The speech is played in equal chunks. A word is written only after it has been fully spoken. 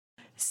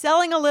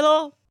Selling a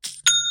little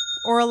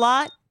or a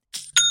lot?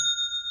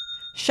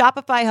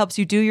 Shopify helps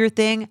you do your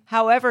thing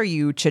however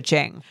you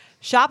cha-ching.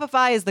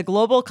 Shopify is the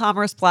global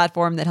commerce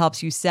platform that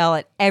helps you sell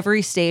at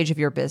every stage of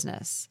your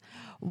business.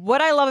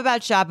 What I love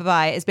about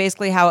Shopify is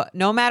basically how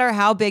no matter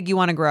how big you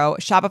want to grow,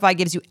 Shopify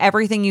gives you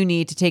everything you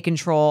need to take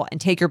control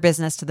and take your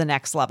business to the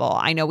next level.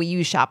 I know we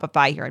use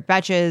Shopify here at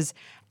Betches,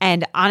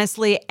 and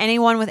honestly,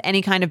 anyone with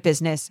any kind of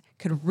business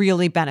could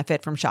really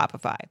benefit from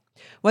Shopify.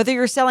 Whether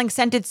you're selling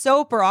scented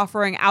soap or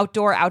offering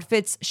outdoor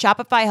outfits,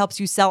 Shopify helps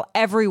you sell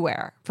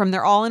everywhere, from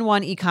their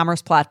all-in-one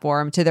e-commerce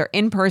platform to their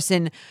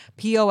in-person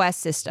POS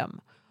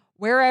system.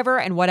 Wherever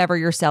and whatever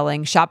you're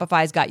selling,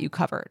 Shopify's got you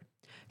covered.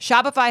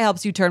 Shopify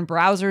helps you turn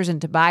browsers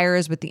into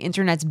buyers with the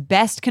internet's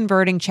best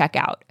converting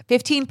checkout,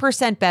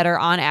 15% better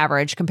on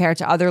average compared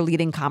to other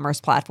leading commerce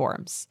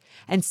platforms.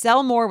 And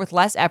sell more with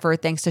less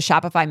effort thanks to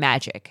Shopify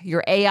Magic,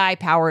 your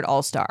AI-powered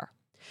all-star.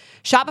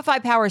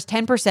 Shopify powers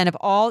 10% of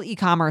all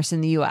e-commerce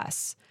in the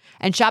U.S.,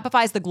 and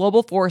Shopify is the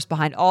global force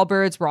behind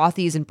Allbirds,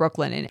 Rothy's, and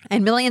Brooklinen,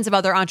 and millions of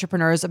other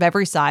entrepreneurs of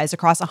every size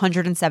across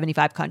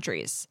 175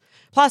 countries.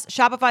 Plus,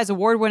 Shopify's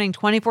award-winning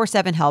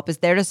 24/7 help is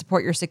there to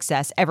support your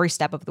success every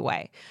step of the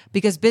way,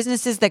 because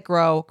businesses that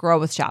grow, grow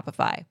with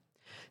Shopify.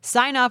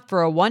 Sign up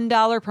for a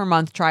 $1 per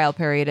month trial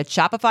period at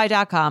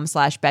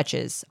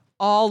shopify.com/betches,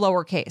 all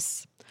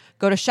lowercase.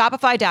 Go to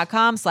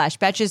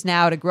shopify.com/betches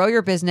now to grow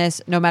your business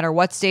no matter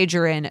what stage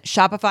you're in.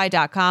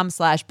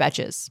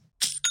 Shopify.com/betches.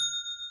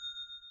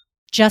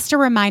 Just a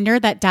reminder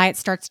that Diet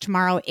Starts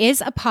Tomorrow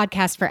is a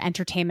podcast for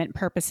entertainment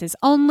purposes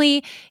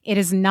only. It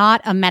is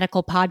not a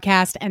medical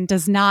podcast and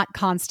does not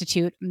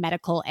constitute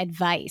medical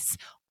advice.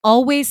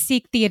 Always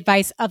seek the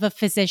advice of a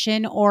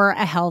physician or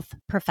a health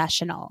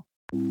professional.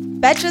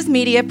 Betches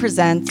Media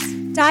presents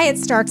Diet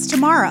Starts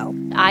Tomorrow.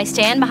 I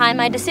stand behind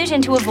my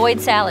decision to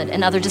avoid salad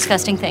and other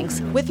disgusting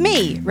things. With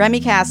me, Remy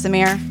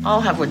Casimir.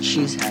 I'll have what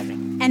she's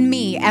having. And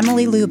me,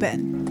 Emily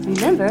Lubin.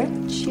 Remember,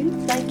 shoot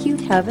like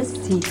you'd have a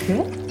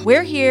secret.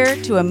 We're here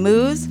to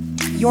amuse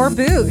your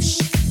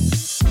boosh.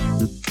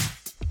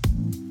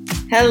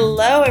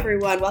 Hello,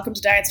 everyone. Welcome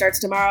to Diet Starts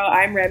Tomorrow.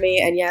 I'm Remy,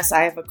 and yes,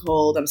 I have a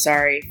cold. I'm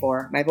sorry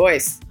for my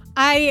voice.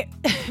 I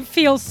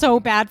feel so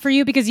bad for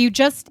you because you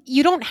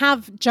don't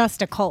have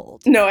just a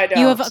cold. No, I don't.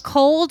 You have a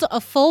cold, a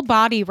full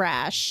body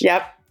rash.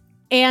 Yep.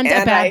 And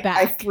a bad back.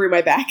 I threw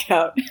my back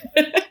out.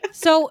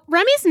 So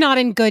Remy's not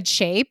in good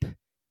shape.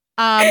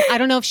 I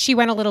don't know if she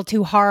went a little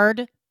too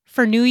hard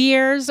for New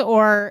Year's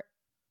or...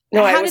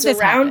 No, How I was did this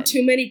around happen?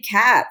 too many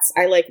cats.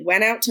 I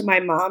went out to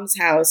my mom's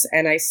house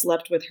and I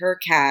slept with her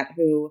cat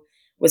who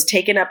was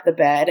taking up the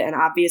bed, and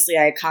obviously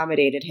I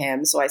accommodated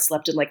him. So I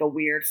slept in a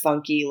weird,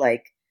 funky,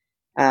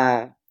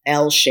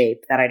 L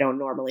shape that I don't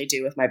normally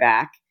do with my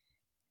back.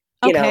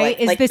 You know,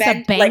 is this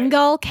a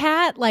Bengal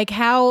cat?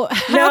 How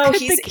no,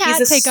 could he's the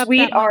cat a take up sweet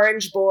that much?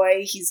 orange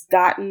boy. He's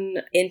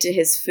gotten into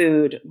his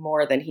food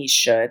more than he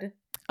should.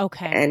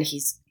 Okay. And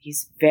he's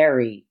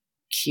very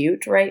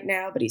cute right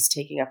now, but he's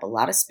taking up a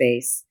lot of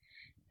space.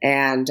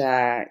 And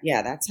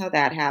that's how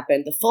that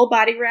happened. The full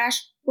body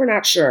rash, we're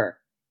not sure.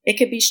 It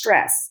could be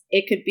stress.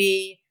 It could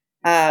be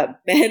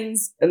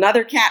Ben's,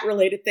 another cat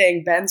related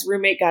thing. Ben's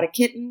roommate got a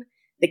kitten.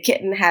 The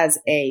kitten has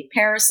a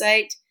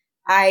parasite.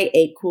 I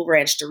ate Cool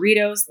Ranch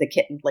Doritos. The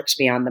kitten licked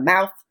me on the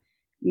mouth.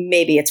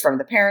 Maybe it's from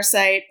the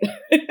parasite.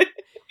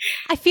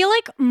 I feel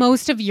like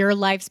most of your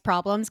life's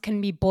problems can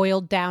be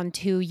boiled down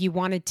to you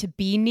wanted to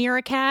be near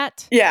a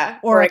cat. Yeah.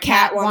 Or a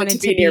cat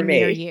wanted to be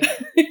near you.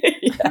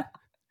 Yeah.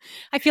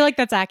 I feel like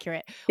that's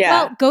accurate. Yeah.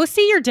 Well, go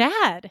see your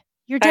dad.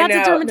 Your dad's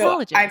a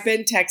dermatologist. No, I've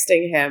been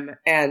texting him,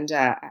 and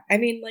I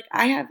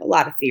have a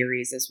lot of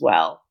theories as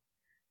well.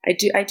 I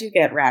do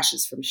get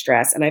rashes from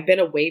stress, and I've been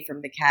away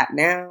from the cat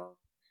now.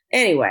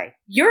 Anyway,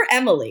 you're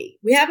Emily.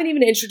 We haven't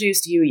even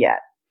introduced you yet.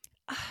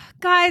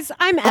 Guys,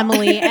 I'm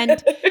Emily,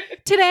 and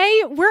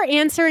today we're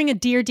answering a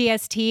Dear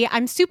DST.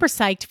 I'm super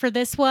psyched for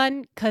this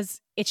one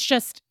because it's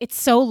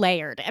so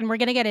layered, and we're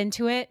going to get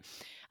into it.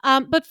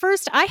 But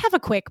first, I have a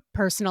quick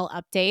personal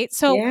update.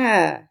 So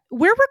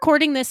we're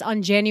recording this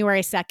on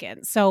January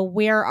 2nd. So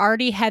we're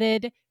already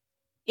headed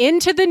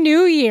into the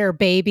new year,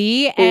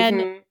 baby.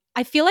 And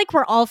I feel like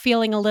we're all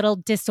feeling a little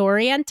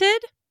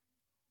disoriented.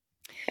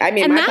 I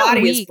mean, my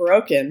body is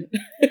broken.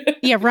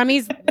 Yeah,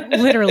 Remy's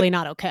literally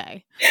not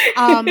okay.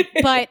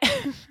 But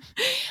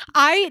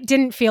I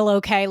didn't feel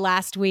okay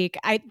last week.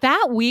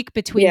 That week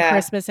between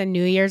Christmas and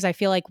New Year's, I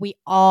feel like we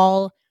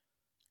all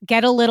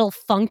get a little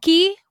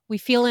funky. We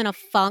feel in a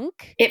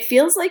funk. It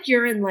feels like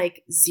you're in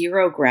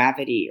zero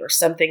gravity or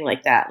something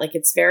like that.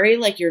 It's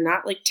very you're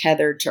not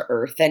tethered to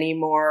Earth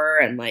anymore,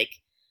 and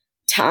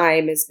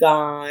time is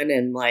gone,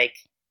 and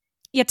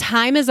yeah,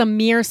 time is a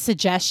mere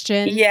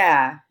suggestion.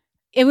 Yeah.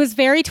 It was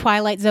very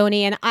Twilight Zone-y,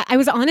 and I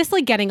was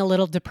honestly getting a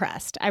little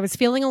depressed. I was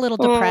feeling a little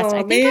depressed.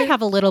 I think I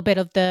have a little bit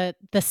of the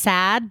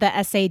SAD,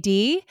 the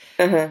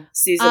SAD.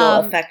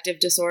 Seasonal affective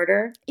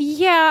disorder.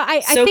 Yeah, I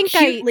think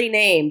cutely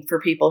named for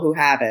people who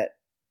have it.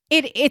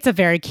 It's a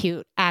very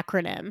cute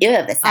acronym.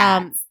 Yeah, the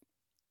SADs.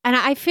 And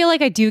I feel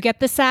like I do get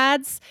the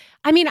SADs.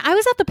 I mean, I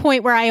was at the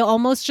point where I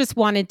almost just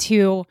wanted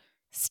to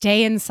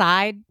stay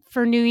inside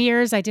for New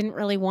Year's. I didn't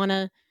really want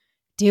to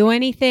do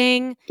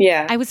anything.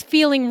 Yeah. I was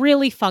feeling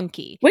really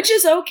funky. Which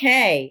is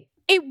okay.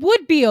 It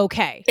would be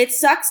okay. It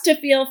sucks to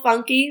feel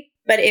funky,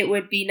 but it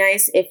would be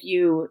nice if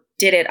you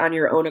did it on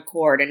your own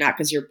accord and not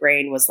because your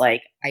brain was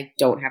like, I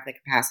don't have the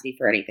capacity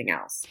for anything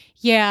else.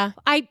 Yeah.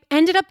 I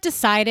ended up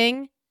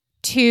deciding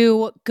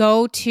to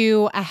go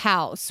to a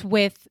house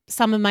with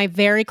some of my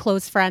very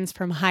close friends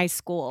from high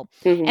school.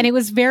 Mhm. And it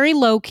was very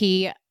low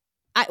key,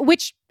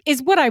 which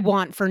is what I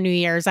want for New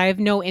Year's. I have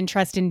no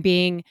interest in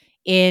being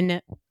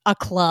in a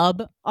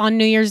club on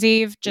New Year's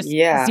Eve, just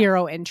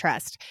zero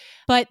interest.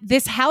 But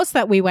this house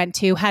that we went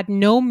to had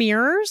no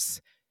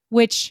mirrors,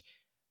 which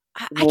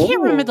I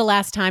can't remember the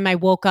last time I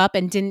woke up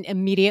and didn't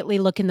immediately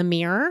look in the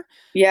mirror.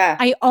 Yeah.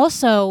 I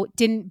also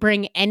didn't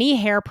bring any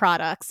hair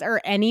products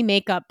or any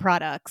makeup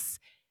products.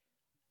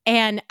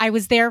 And I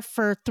was there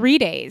for 3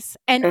 days.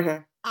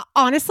 And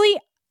honestly,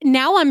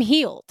 now I'm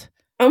healed.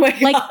 Oh my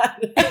Like,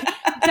 God.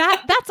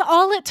 that's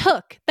all it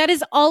took. That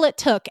is all it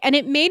took. And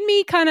it made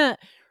me kind of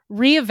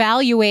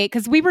reevaluate,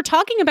 because we were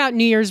talking about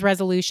New Year's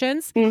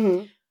resolutions.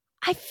 Mhm.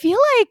 I feel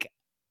like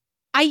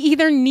I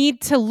either need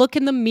to look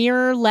in the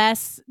mirror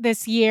less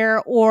this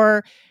year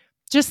or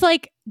just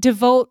like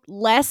devote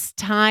less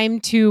time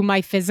to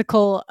my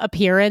physical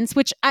appearance,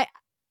 which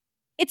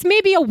it's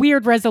maybe a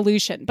weird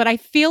resolution, but I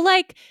feel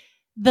like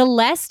the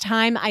less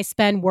time I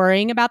spend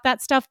worrying about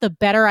that stuff, the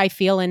better I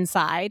feel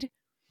inside.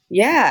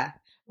 Yeah.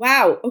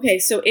 Wow. Okay.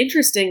 So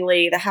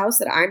interestingly, the house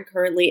that I'm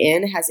currently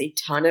in has a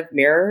ton of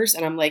mirrors.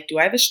 And I'm like, do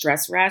I have a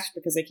stress rash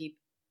because I keep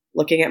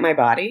looking at my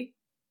body?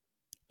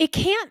 It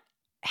can't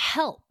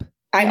help.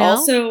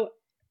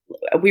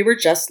 We were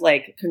just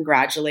like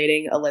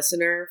congratulating a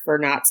listener for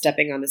not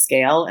stepping on the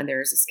scale. And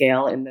there's a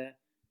scale in the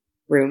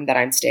room that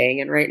I'm staying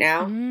in right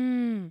now.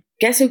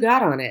 Guess who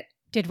got on it?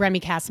 Did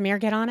Remy Casimir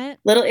get on it?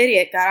 Little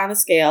idiot got on the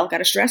scale,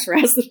 got a stress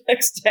rash the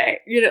next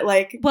day.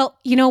 Well,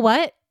 you know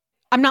what?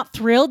 I'm not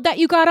thrilled that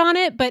you got on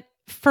it, but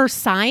for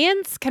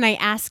science, can I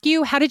ask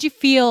you, how did you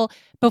feel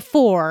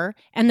before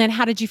and then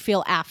how did you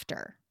feel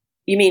after?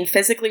 You mean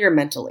physically or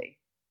mentally?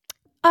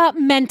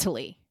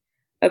 Mentally.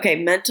 Okay,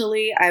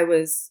 mentally,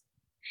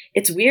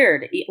 it's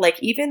weird.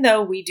 Like, even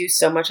though we do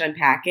so much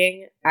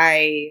unpacking,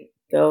 I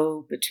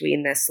go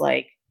between this,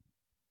 like,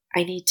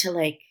 I need to,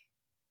 like,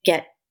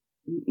 get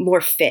more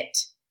fit,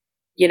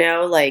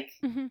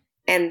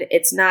 and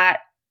it's not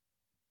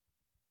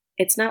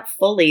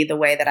fully the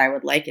way that I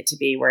would like it to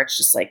be, where it's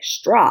just like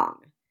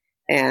strong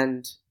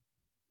and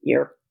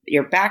your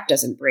back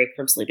doesn't break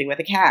from sleeping with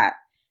a cat.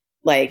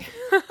 Like,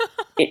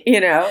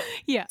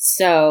 Yeah.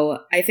 So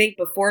I think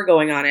before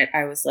going on it,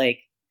 I was like,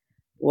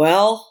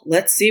 well,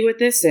 let's see what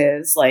this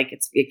is. Like,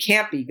 it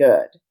can't be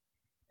good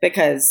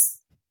because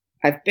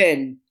I've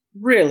been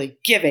really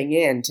giving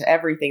in to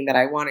everything that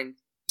I wanted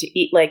to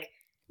eat. Like,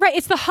 right.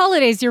 It's the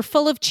holidays. You're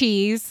full of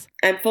cheese.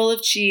 I'm full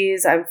of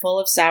cheese. I'm full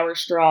of sour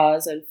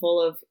straws. I'm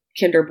full of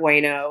Kinder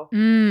Bueno.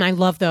 I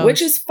love those.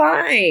 Which is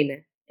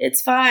fine.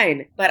 It's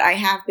fine. But I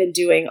have been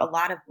doing a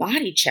lot of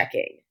body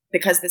checking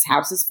because this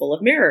house is full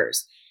of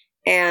mirrors.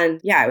 And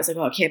yeah, I was like,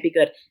 oh, it can't be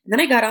good. And then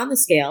I got on the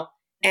scale.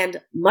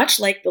 And much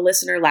like the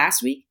listener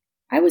last week,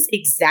 I was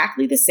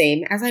exactly the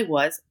same as I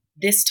was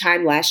this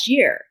time last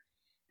year.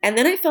 And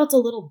then I felt a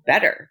little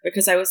better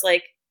because I was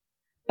like,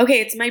 okay,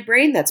 it's my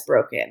brain that's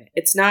broken.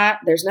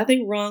 There's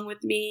nothing wrong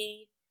with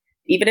me.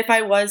 Even if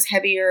I was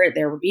heavier,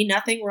 there would be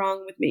nothing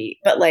wrong with me.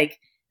 But like,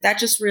 that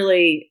just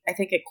really, I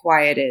think it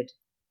quieted.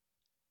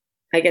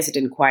 I guess it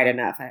didn't quiet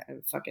enough.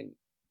 I'm fucking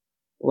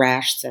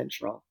rash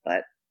central,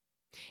 but.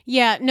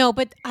 Yeah, no,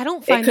 but I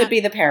don't find it could be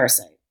the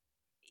parasite.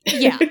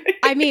 Yeah.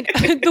 I mean,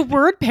 the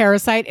word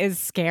parasite is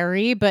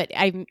scary, but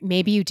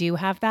maybe you do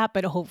have that,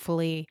 but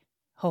hopefully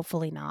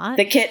not.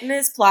 The kitten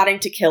is plotting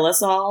to kill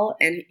us all,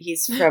 and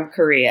he's from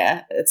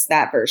Korea. It's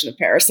that version of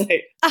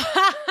Parasite.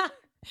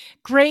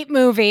 Great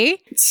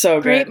movie. It's so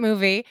good. Great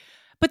movie.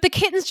 But the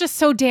kitten's just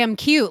so damn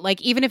cute. Like,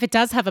 even if it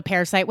does have a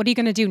parasite, what are you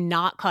going to do?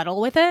 Not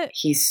cuddle with it?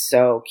 He's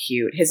so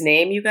cute. His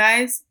name, you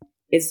guys,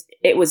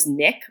 was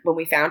Nick when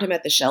we found him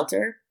at the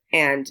shelter.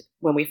 And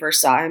when we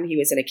first saw him, he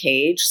was in a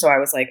cage. So I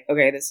was like,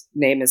 okay, this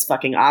name is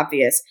fucking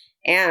obvious.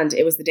 And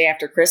it was the day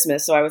after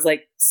Christmas. So I was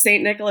like,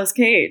 St. Nicholas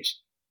Cage.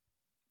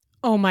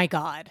 Oh my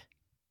God.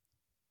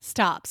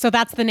 Stop. So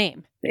that's the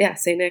name. Yeah,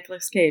 St.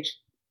 Nicholas Cage.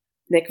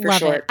 Nick for love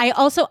short. It.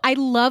 I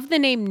love the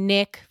name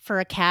Nick for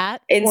a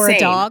cat Insane. or a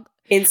dog.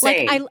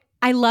 Insane. Like,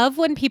 I love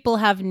when people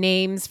have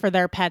names for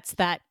their pets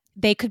that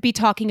they could be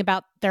talking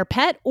about their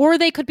pet or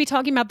they could be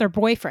talking about their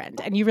boyfriend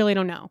and you really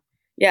don't know.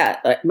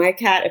 Yeah, my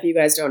cat, if you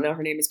guys don't know,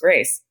 her name is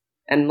Grace.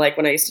 And like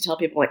when I used to tell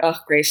people like, oh,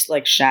 Grace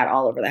like shat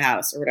all over the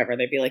house or whatever,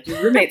 they'd be like,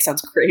 your roommate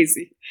sounds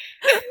crazy.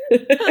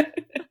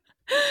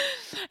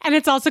 And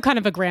it's also kind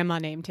of a grandma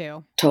name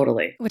too.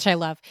 Totally. Which I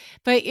love.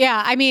 But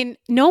yeah, I mean,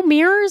 no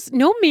mirrors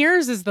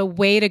is the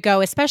way to go,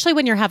 especially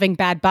when you're having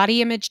bad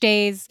body image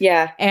days.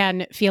 Yeah.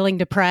 And feeling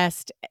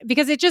depressed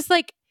because it just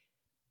like,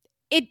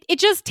 it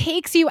just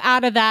takes you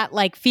out of that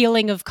like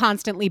feeling of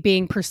constantly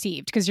being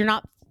perceived because you're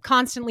not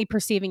constantly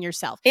perceiving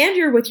yourself. And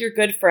you're with your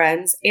good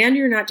friends and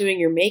you're not doing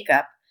your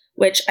makeup,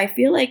 which I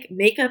feel like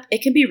makeup,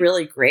 it can be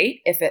really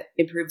great if it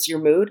improves your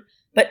mood.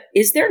 But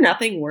is there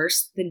nothing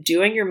worse than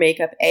doing your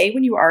makeup, A,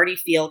 when you already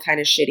feel kind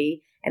of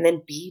shitty, and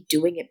then B,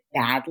 doing it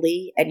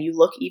badly and you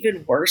look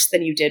even worse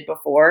than you did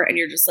before and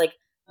you're just like,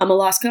 I'm a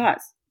lost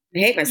cause. I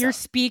hate myself. You're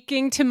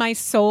speaking to my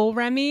soul,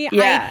 Remy.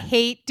 Yeah. I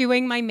hate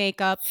doing my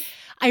makeup.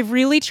 I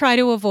really try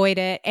to avoid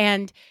it.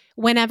 And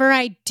whenever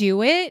I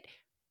do it,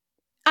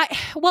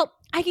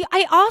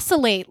 I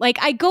oscillate. Like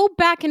I go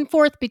back and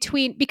forth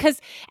between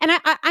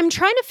I'm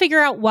trying to figure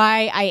out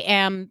why I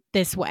am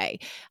this way.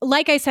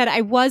 Like I said,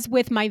 I was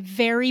with my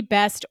very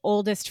best,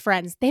 oldest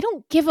friends. They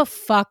don't give a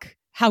fuck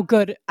how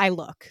good I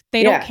look.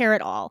 They don't care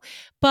at all.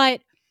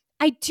 But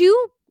I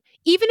do,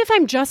 even if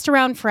I'm just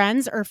around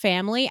friends or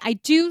family, I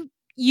do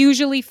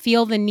usually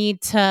feel the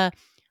need to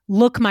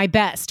look my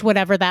best,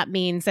 whatever that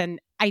means.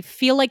 And I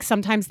feel like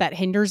sometimes that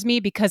hinders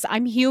me because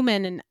I'm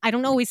human and I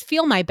don't always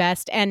feel my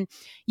best. And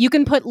you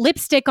can put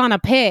lipstick on a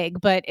pig,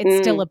 but it's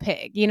still a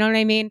pig. You know what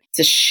I mean? It's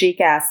a chic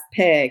ass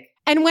pig.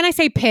 And when I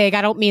say pig,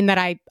 I don't mean that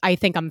I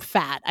think I'm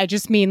fat. I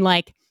just mean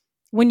like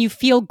when you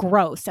feel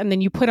gross and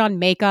then you put on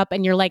makeup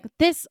and you're like,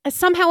 this,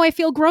 somehow I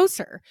feel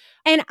grosser.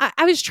 And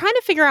I was trying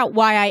to figure out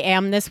why I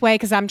am this way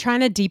because I'm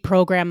trying to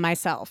deprogram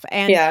myself.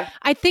 And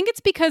I think it's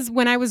because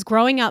when I was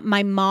growing up,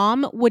 my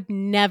mom would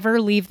never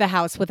leave the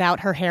house without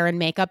her hair and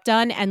makeup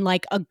done and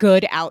like a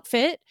good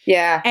outfit.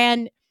 Yeah.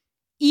 And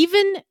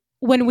even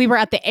when we were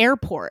at the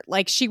airport,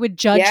 like she would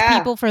judge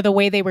people for the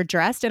way they were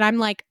dressed. And I'm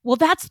like, well,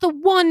 that's the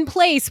one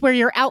place where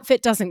your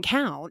outfit doesn't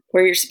count.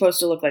 Where you're supposed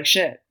to look like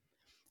shit.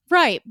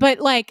 Right. But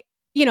like,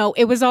 you know,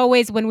 it was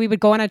always when we would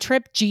go on a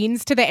trip,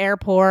 jeans to the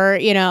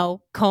airport, you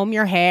know, comb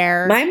your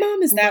hair. My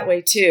mom is that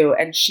way too.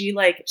 And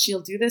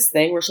she'll do this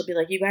thing where she'll be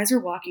like, you guys are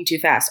walking too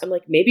fast. I'm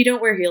like, maybe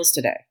don't wear heels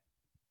today.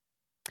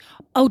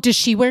 Oh, does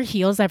she wear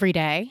heels every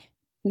day?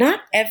 Not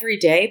every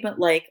day, but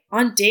like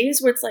on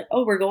days where it's like,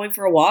 oh, we're going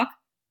for a walk.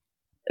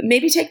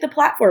 Maybe take the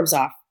platforms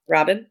off,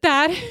 Robin.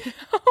 Oh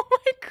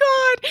my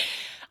God.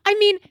 I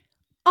mean,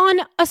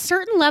 on a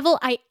certain level,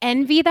 I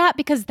envy that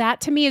because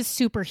that to me is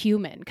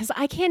superhuman because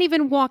I can't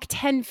even walk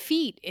 10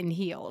 feet in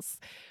heels,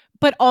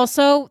 but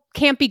also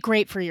can't be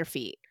great for your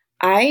feet.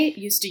 I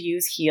used to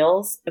use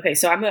heels. Okay,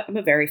 so I'm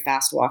a very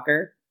fast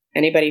walker.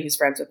 Anybody who's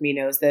friends with me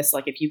knows this.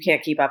 Like if you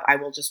can't keep up, I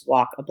will just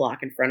walk a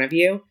block in front of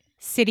you.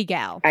 City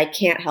gal. I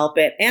can't help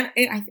it. And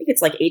I think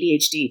it's like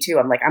ADHD too.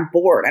 I'm like, I'm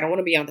bored. I don't want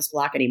to be on this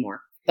block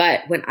anymore.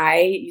 But when I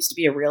used to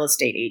be a real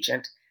estate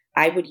agent,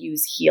 I would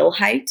use heel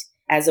height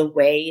as a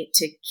way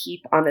to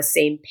keep on the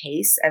same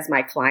pace as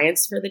my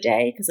clients for the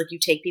day. Cause like you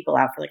take people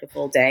out for like a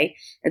full day.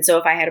 And so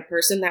if I had a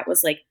person that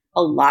was like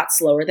a lot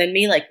slower than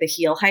me, like the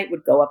heel height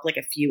would go up like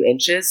a few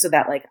inches so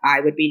that like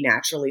I would be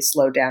naturally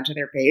slowed down to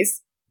their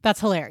pace. That's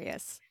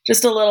hilarious.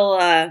 Just a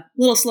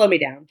little slow me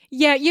down.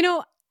 Yeah. You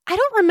know, I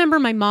don't remember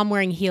my mom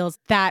wearing heels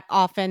that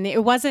often.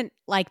 It wasn't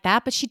like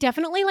that, but she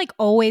definitely like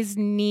always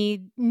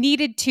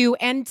needed to,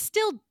 and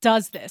still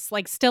does this,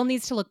 like still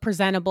needs to look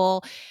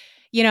presentable.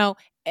 You know,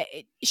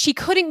 she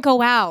couldn't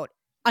go out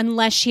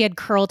unless she had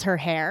curled her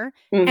hair.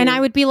 Mm-hmm. And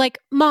I would be like,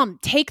 Mom,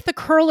 take the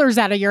curlers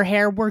out of your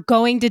hair. We're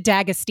going to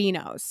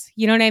D'Agostino's.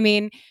 You know what I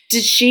mean?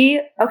 Did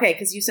she? Okay,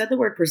 because you said the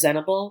word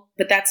presentable,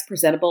 but that's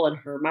presentable in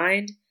her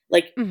mind.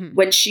 Like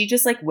when she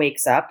just like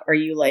wakes up, are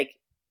you like,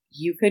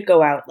 you could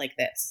go out like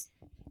this?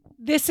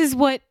 This is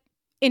what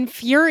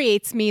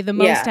infuriates me the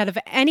most out of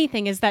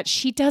anything is that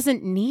she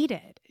doesn't need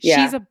it.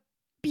 Yeah. She's a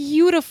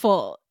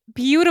beautiful,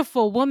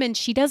 beautiful woman.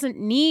 She doesn't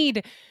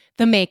need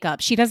the makeup.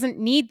 She doesn't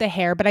need the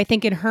hair, but I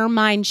think in her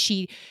mind,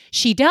 she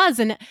does.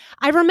 And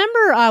I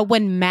remember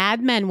when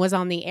Mad Men was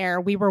on the air,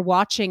 we were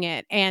watching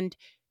it. And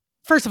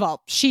first of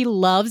all, she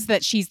loves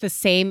that she's the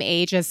same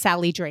age as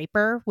Sally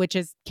Draper, which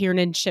is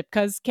Kiernan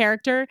Shipka's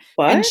character.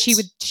 What? And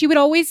she would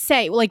always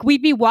say, like,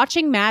 we'd be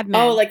watching Mad Men.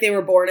 Oh, like they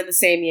were born in the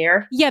same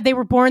year? Yeah, they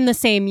were born the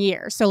same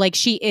year. So like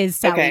she is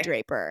Sally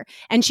Draper.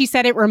 And she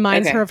said it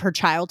reminds her of her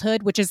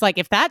childhood, which is like,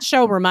 if that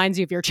show reminds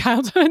you of your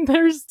childhood,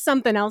 there's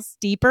something else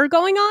deeper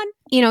going on.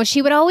 You know,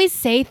 she would always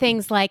say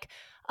things like,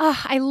 oh,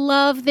 I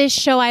love this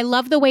show. I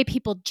love the way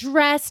people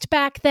dressed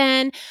back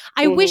then.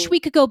 I wish we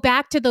could go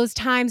back to those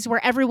times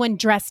where everyone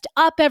dressed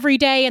up every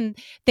day and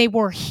they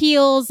wore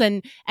heels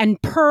and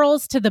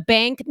pearls to the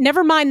bank.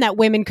 Never mind that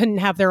women couldn't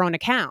have their own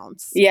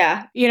accounts.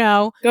 Yeah. You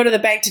know? Go to the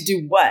bank to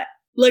do what?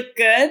 Look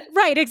good?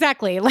 Right,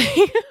 exactly.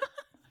 Like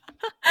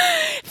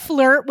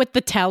flirt with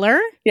the teller.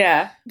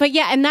 Yeah. But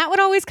yeah, and that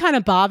would always kind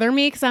of bother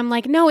me because I'm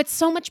like, no, it's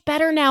so much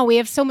better now. We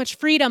have so much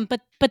freedom.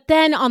 But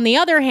then on the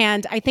other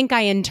hand, I think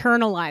I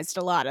internalized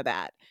a lot of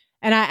that.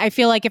 And I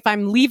feel like if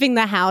I'm leaving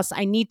the house,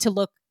 I need to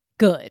look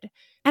good.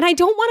 And I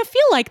don't want to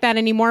feel like that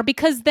anymore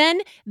because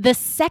then the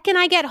second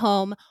I get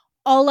home,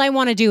 all I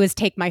want to do is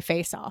take my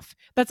face off.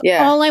 That's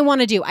all I want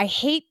to do. I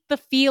hate the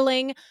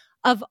feeling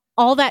of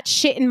all that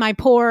shit in my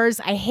pores.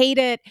 I hate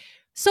it.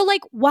 So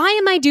like, why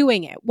am I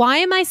doing it? Why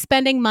am I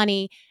spending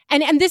money?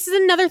 And this is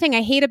another thing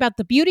I hate about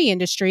the beauty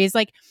industry is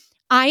like,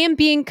 I am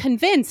being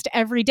convinced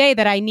every day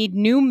that I need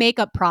new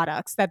makeup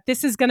products, that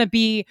this is going to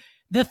be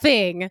the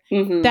thing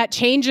that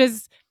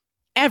changes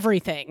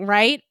everything,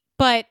 right?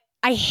 But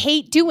I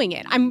hate doing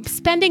it. I'm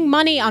spending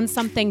money on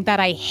something that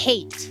I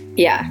hate.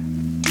 Yeah.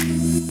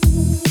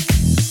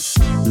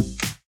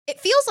 It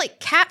feels like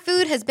cat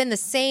food has been the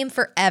same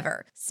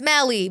forever.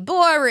 Smelly,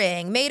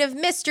 boring, made of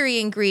mystery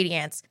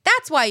ingredients.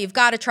 That's why you've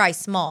got to try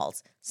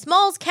Smalls.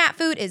 Smalls cat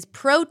food is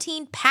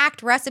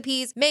protein-packed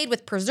recipes made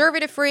with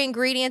preservative-free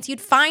ingredients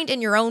you'd find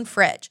in your own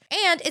fridge.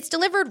 And it's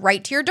delivered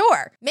right to your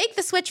door. Make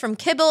the switch from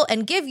kibble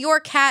and give your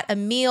cat a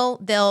meal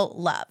they'll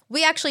love.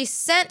 We actually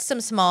sent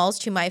some Smalls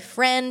to my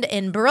friend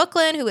in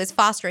Brooklyn who is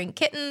fostering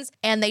kittens,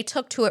 and they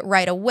took to it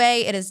right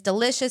away. It is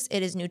delicious.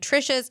 It is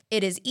nutritious.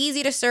 It is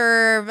easy to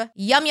serve.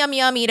 Yum, yum,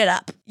 yum, eat it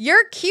up.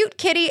 Your cute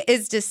kitty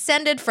is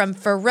descended from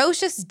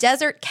ferocious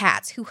desert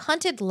cats who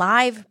hunted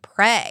live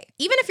prey.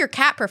 Even if your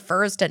cat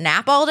prefers to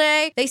nap all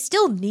day, they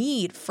still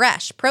need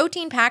fresh,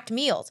 protein-packed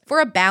meals for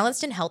a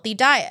balanced and healthy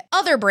diet.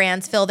 Other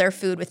brands fill their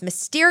food with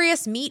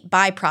mysterious meat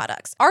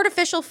byproducts,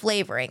 artificial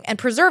flavoring, and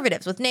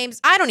preservatives with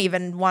names I don't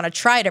even want to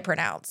try to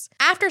pronounce.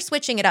 After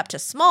switching it up to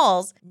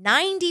Smalls,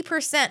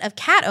 90% of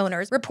cat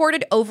owners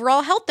reported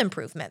overall health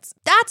improvements.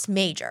 That's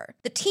major.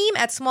 The team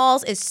at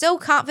Smalls is so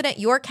confident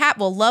your cat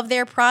will love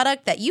their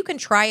product that you can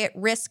try it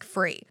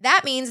risk-free.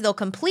 That means they'll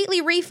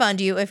completely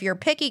refund you if your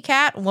picky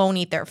cat won't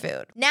eat their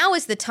food. Now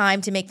is the time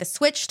to make the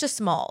switch to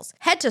Smalls.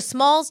 Head to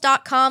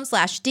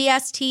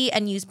smalls.com/DST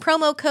and use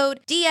promo code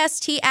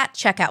DST at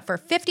checkout for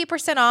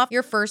 50% off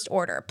your first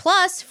order,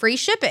 plus free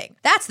shipping.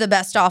 That's the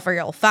best offer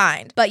you'll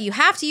find. But you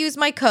have to use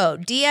my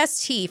code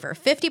DST for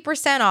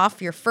 50%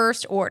 off your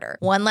first order.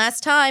 One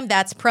last time,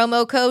 that's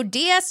promo code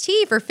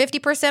DST for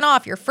 50%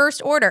 off your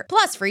first order,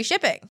 plus free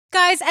shipping.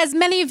 Guys, as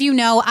many of you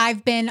know,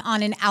 I've been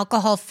on an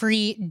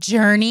alcohol-free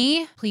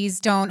journey. Please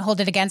don't hold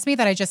it against me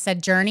that I just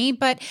said journey,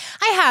 but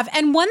I have.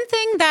 And one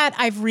thing that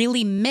I've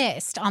really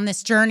missed on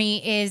this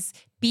journey is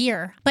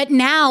beer. But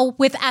now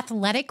with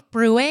Athletic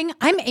Brewing,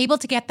 I'm able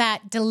to get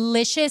that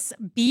delicious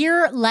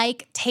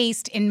beer-like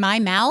taste in my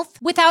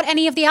mouth without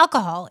any of the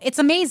alcohol. It's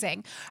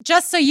amazing.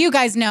 Just so you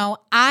guys know,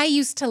 I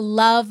used to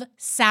love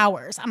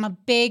sours. I'm a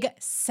big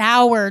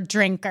sour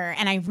drinker,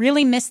 and I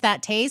really miss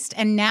that taste.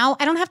 And now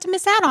I don't have to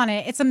miss out on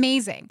it. It's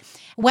amazing.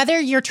 Whether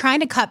you're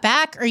trying to cut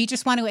back or you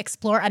just want to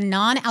explore a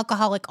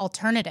non-alcoholic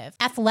alternative,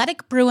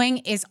 Athletic Brewing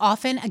is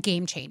often a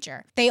game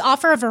changer. They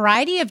offer a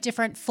variety of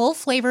different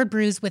full-flavored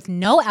brews with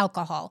no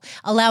alcohol,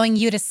 allowing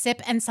you to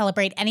sip and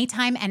celebrate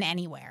anytime and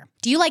anywhere.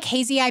 Do you like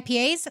hazy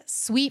IPAs,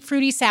 sweet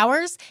fruity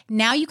sours?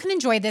 Now you can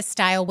enjoy this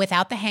style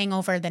without the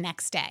hangover the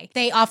next day.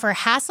 They offer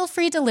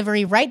hassle-free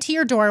delivery right to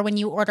your door when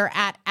you order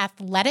at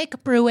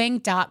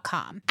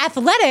athleticbrewing.com.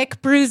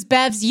 Athletic brews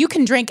bevs you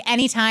can drink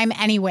anytime,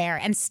 anywhere,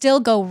 and still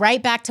go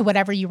right back to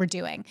whatever you were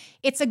doing.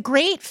 It's a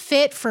great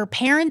fit for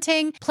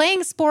parenting,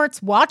 playing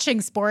sports,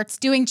 watching sports,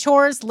 doing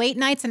chores, late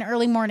nights, and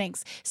early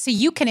mornings, so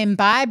you can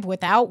imbibe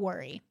without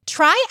worry.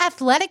 Try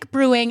Athletic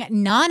Brewing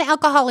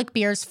non-alcoholic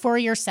beers for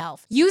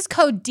yourself. Use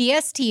code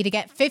DST to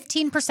get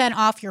 15%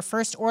 off your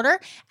first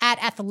order at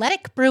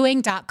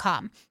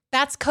athleticbrewing.com.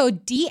 That's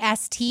code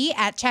DST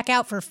at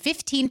checkout for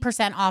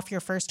 15% off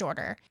your first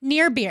order.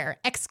 Near Beer.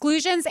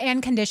 Exclusions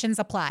and conditions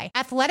apply.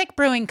 Athletic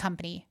Brewing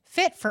Company.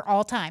 Fit for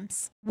all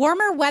times.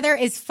 Warmer weather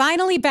is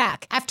finally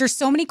back. After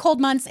so many cold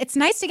months, it's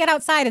nice to get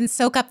outside and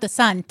soak up the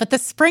sun, but the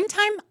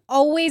springtime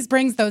always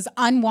brings those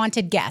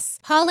unwanted guests,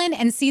 pollen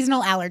and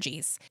seasonal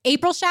allergies.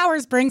 April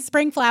showers bring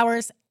spring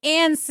flowers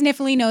and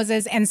sniffly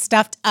noses and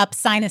stuffed up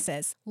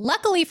sinuses.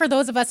 Luckily for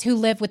those of us who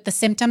live with the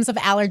symptoms of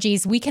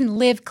allergies, we can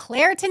live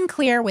Claritin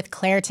Clear with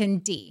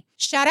Claritin D.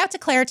 Shout out to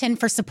Claritin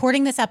for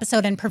supporting this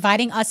episode and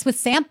providing us with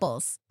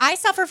samples. I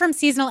suffer from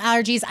seasonal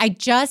allergies. I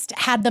just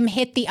had them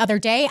hit the other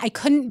day. I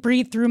couldn't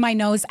breathe through my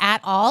nose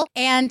at all.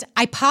 And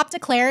I popped a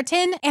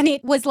Claritin and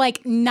it was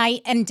like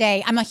night and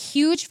day. I'm a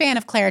huge fan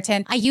of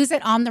Claritin. I use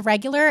it on the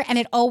regular and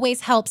it always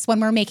helps when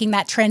we're making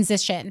that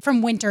transition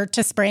from winter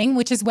to spring,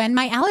 which is when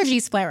my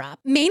allergies flare up.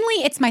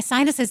 Mainly it's my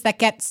sinuses that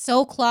get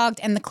so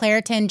clogged and the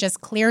Claritin just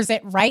clears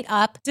it right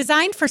up.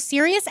 Designed for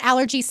serious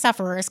allergy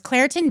sufferers,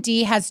 Claritin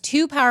D has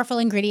 2 powerful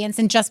ingredients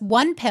in just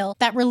 1 pill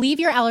that relieve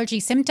your allergy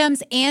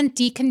symptoms and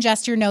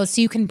decongest your nose so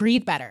you can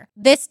breathe better.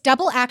 This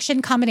double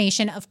action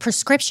combination of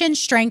prescription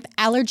strength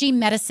allergy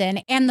medicine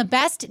and the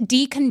best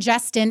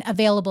decongestant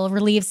available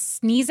relieves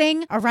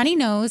sneezing, a runny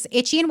nose,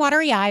 itchy and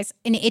watery eyes,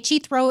 an itchy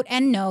throat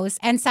and nose,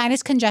 and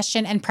sinus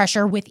congestion and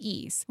pressure with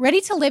ease. Ready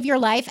to live your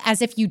life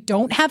as if you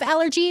don't have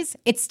allergies?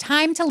 It's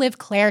time to live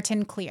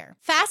Claritin Clear.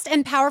 Fast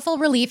and powerful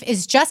relief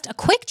is just a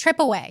quick trip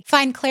away.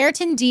 Find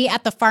Claritin D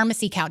at the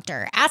pharmacy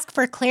counter. Ask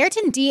for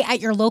Claritin D at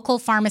your local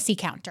pharmacy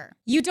counter.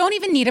 You don't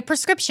even need a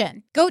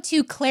prescription. Go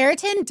to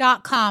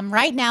Claritin.com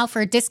right now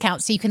for a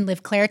discount so you can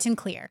live Claritin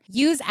Clear.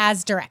 Use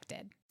as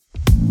directed.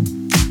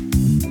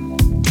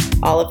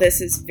 All of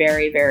this is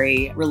very,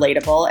 very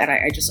relatable. And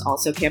I just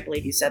also can't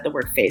believe you said the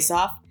word face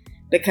off,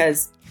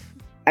 because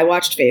I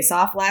watched Face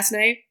Off last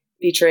night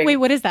featuring Wait,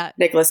 what is that?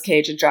 Nicolas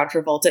Cage and John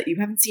Travolta. You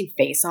haven't seen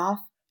Face Off?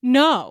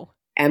 No.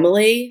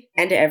 Emily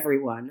and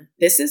everyone.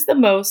 This is the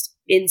most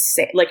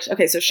insane. Like,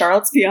 okay, so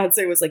Charlotte's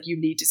fiance was like, you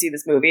need to see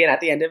this movie. And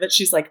at the end of it,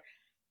 she's like,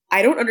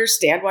 I don't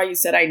understand why you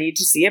said I need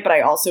to see it, but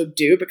I also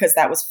do because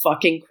that was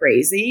fucking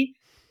crazy.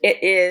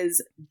 It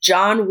is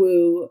John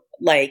Woo,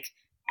 like,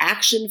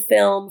 action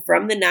film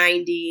from the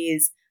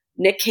 90s.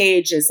 Nick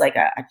Cage is like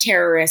a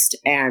terrorist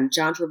and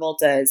John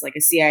Travolta is like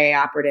a CIA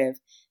operative.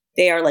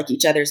 They are like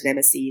each other's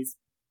nemesis.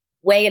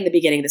 Way in the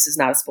beginning, this is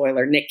not a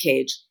spoiler, Nick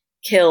Cage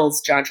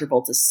kills John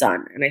Travolta's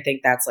son. And I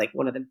think that's like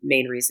one of the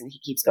main reasons he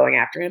keeps going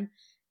after him.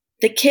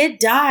 The kid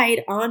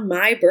died on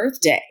my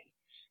birthday.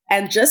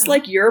 And just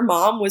like your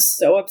mom was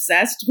so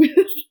obsessed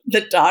with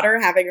the daughter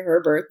having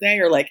her birthday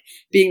or like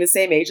being the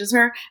same age as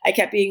her, I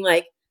kept being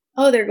like,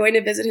 oh, they're going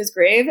to visit his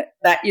grave?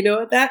 That, you know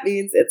what that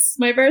means? It's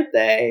my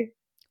birthday.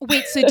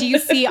 Wait, so do you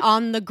see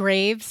On the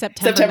Grave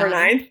September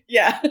 9th?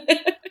 Yeah.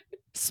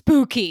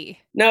 Spooky.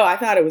 No, I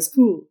thought it was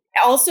cool.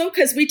 Also,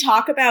 because we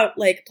talk about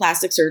like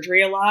plastic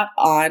surgery a lot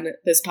on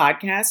this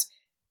podcast,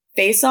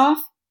 Face Off,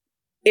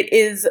 it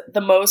is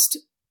the most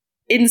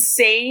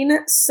insane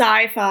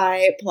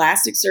sci-fi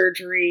plastic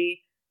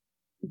surgery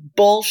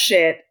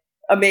bullshit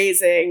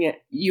amazing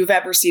you've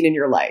ever seen in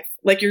your life.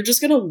 Like, you're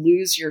just going to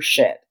lose your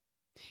shit.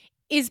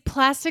 Is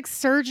plastic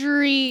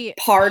surgery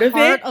part of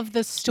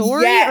the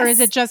story? Yes. Or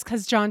is it just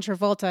because John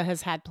Travolta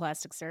has had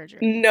plastic surgery?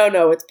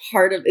 No,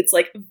 it's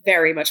like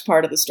very much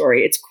part of the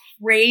story. It's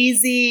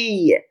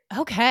crazy.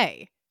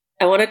 Okay.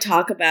 I want to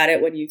talk about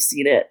it when you've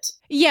seen it.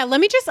 Yeah,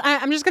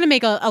 I'm just going to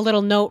make a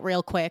little note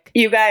real quick.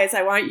 You guys,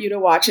 I want you to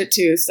watch it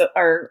too. So,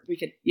 or we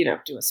could,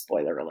 do a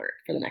spoiler alert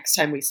for the next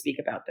time we speak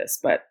about this.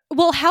 But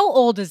well, how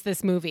old is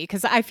this movie?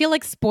 Because I feel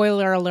like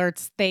spoiler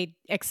alerts, they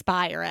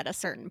expire at a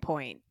certain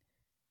point.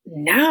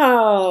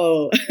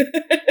 No.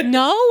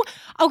 No?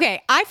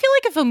 Okay. I feel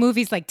like if a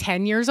movie's like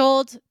 10 years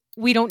old,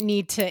 we don't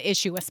need to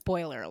issue a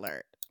spoiler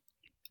alert.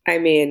 I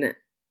mean,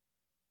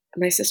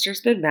 my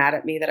sister's been mad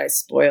at me that I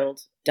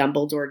spoiled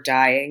Dumbledore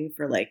dying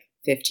for like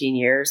 15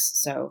 years.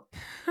 So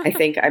I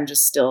think I'm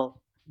just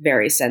still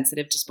very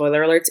sensitive to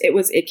spoiler alerts.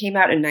 It came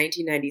out in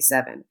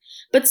 1997.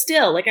 But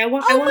still, like I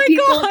want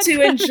people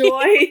to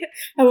enjoy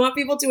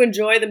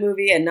the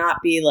movie and not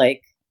be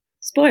like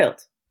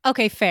spoiled.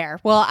 Okay, fair.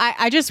 Well,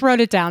 I just wrote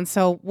it down,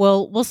 so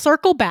we'll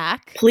circle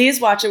back. Please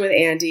watch it with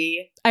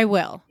Andy. I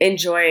will.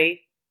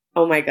 Enjoy.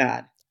 Oh my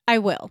God. I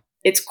will.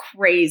 It's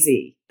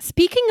crazy.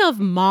 Speaking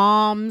of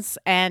moms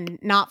and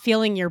not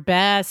feeling your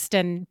best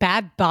and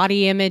bad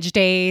body image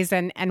days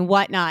and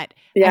whatnot,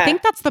 I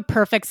think that's the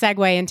perfect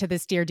segue into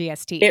this Dear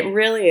DST. It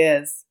really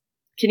is.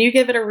 Can you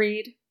give it a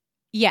read?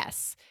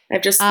 Yes.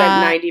 I've just spent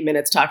 90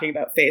 minutes talking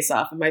about Face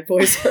Off and my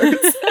voice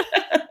hurts.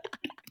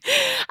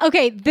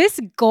 Okay, this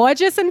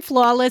gorgeous and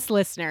flawless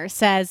listener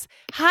says,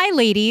 "Hi,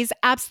 ladies.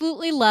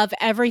 Absolutely love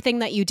everything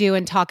that you do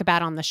and talk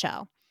about on the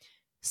show.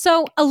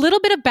 So, a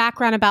little bit of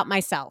background about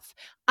myself.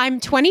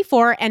 I'm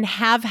 24 and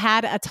have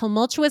had a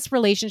tumultuous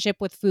relationship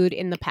with food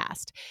in the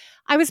past.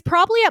 I was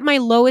probably at my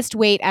lowest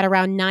weight at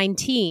around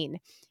 19.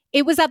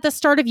 It was at the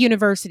start of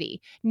university.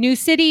 New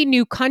city,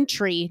 new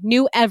country,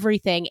 new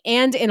everything,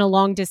 and in a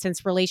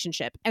long-distance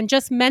relationship, and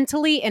just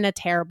mentally in a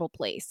terrible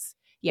place."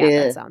 Yeah,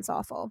 that sounds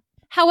awful.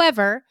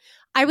 However,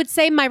 I would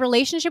say my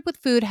relationship with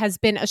food has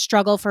been a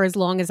struggle for as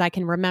long as I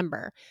can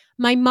remember.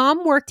 My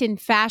mom worked in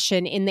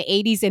fashion in the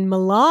 80s in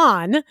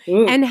Milan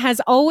and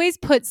has always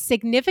put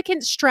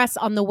significant stress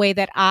on the way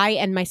that I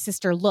and my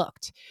sister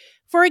looked.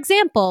 For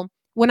example,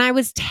 when I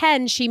was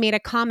 10, she made a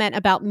comment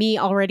about me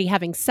already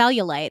having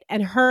cellulite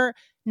and her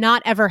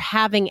not ever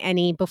having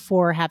any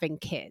before having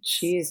kids.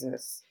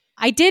 Jesus.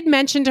 I did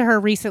mention to her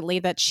recently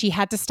that she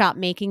had to stop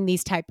making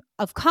these type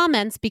of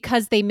comments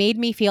because they made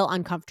me feel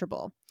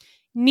uncomfortable.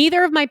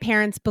 Neither of my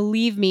parents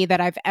believe me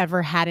that I've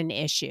ever had an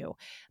issue.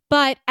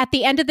 But at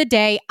the end of the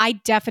day, I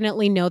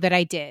definitely know that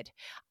I did.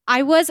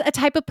 I was a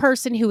type of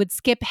person who would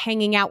skip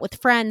hanging out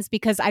with friends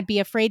because I'd be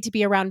afraid to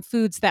be around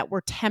foods that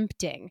were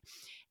tempting,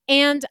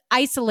 and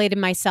isolated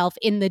myself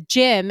in the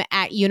gym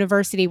at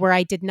university where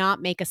I did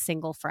not make a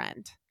single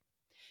friend.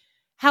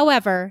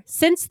 However,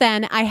 since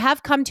then, I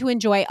have come to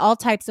enjoy all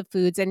types of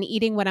foods and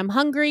eating when I'm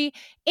hungry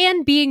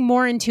and being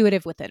more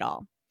intuitive with it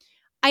all.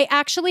 I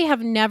actually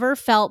have never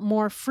felt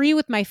more free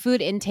with my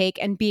food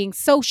intake and being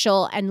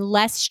social and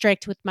less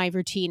strict with my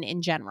routine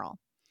in general.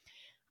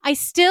 I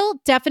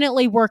still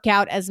definitely work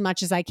out as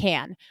much as I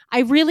can. I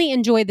really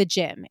enjoy the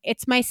gym.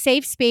 It's my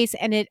safe space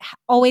and it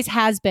always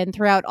has been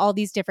throughout all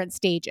these different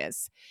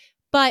stages.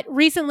 But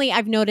recently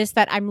I've noticed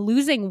that I'm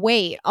losing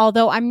weight,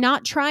 although I'm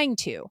not trying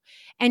to,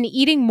 and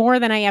eating more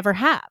than I ever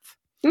have.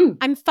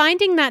 I'm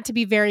finding that to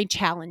be very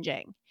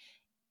challenging.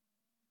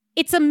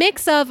 It's a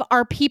mix of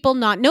are people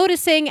not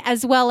noticing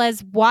as well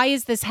as why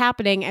is this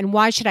happening and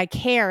why should I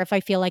care if I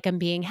feel like I'm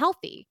being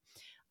healthy?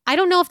 I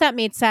don't know if that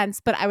made sense,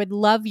 but I would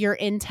love your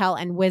intel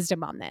and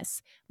wisdom on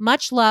this.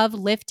 Much love,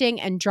 lifting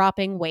and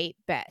dropping weight,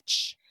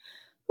 bitch.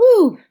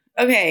 Woo.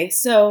 Okay,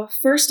 so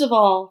first of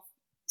all,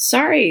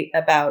 sorry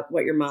about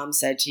what your mom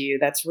said to you.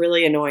 That's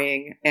really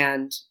annoying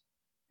and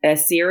a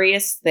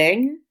serious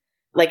thing.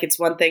 Like, it's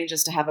one thing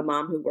just to have a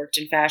mom who worked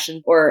in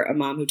fashion or a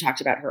mom who talked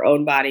about her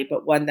own body,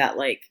 but one that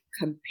like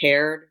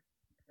compared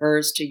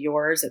hers to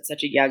yours at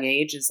such a young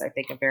age is, I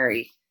think, a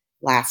very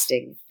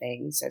lasting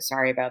thing. So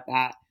sorry about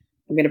that.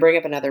 I'm going to bring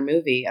up another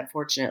movie,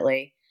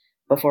 unfortunately,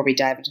 before we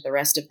dive into the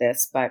rest of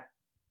this. But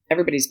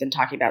everybody's been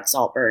talking about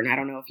Saltburn. I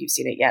don't know if you've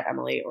seen it yet,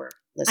 Emily, or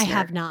listener. I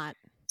have not.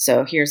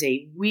 So here's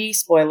a wee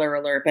spoiler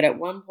alert. But at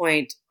one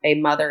point, a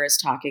mother is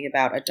talking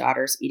about a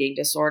daughter's eating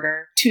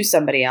disorder to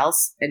somebody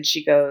else. And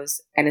she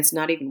goes, and it's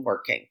not even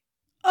working.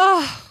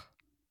 Oh.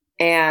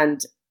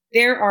 And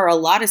there are a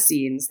lot of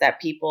scenes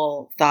that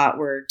people thought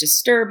were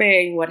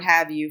disturbing, what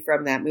have you,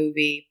 from that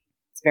movie.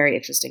 It's a very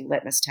interesting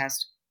litmus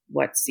test,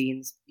 what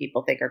scenes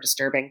people think are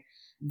disturbing.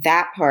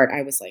 That part,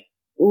 I was like,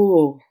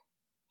 ooh,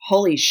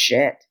 holy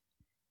shit.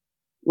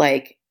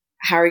 Like,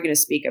 how are you going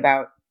to speak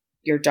about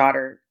your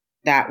daughter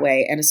that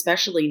way? And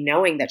especially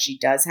knowing that she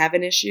does have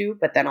an issue,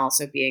 but then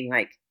also being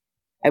like,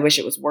 I wish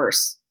it was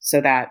worse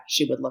so that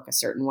she would look a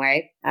certain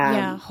way.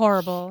 Yeah,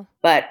 horrible.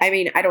 But I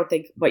mean, I don't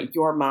think what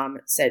your mom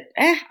said,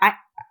 I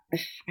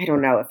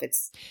don't know if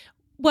it's...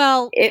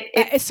 Well,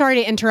 sorry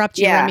to interrupt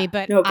you, Remy,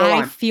 but no,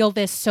 I feel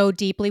this so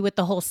deeply with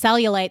the whole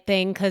cellulite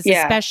thing because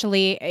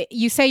especially,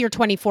 you say you're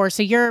 24,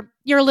 so you're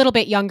a little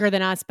bit younger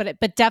than us,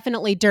 but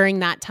definitely during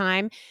that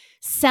time,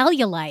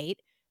 cellulite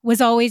was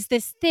always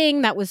this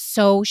thing that was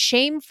so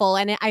shameful.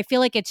 And I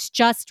feel like it's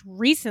just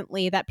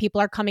recently that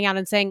people are coming out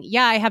and saying,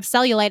 yeah, I have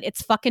cellulite.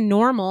 It's fucking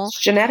normal. It's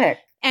genetic.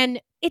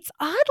 And it's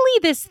oddly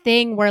this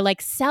thing where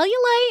like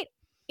cellulite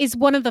is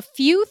one of the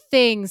few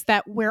things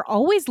that we're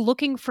always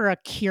looking for a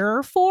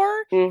cure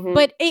for,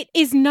 but it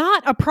is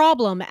not a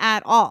problem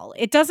at all.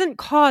 It doesn't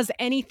cause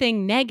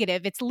anything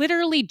negative. It's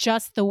literally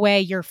just the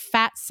way your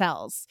fat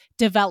cells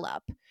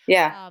develop.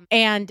 Yeah.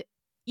 And,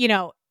 you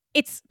know,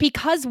 it's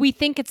because we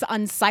think it's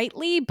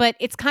unsightly, but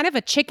it's kind of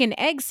a chicken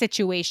egg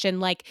situation.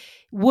 Like,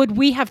 would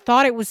we have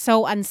thought it was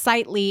so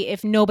unsightly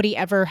if nobody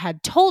ever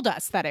had told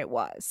us that it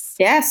was?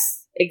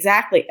 Yes,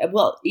 exactly.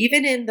 Well,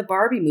 even in the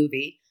Barbie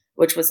movie,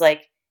 which was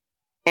like,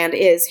 and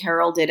is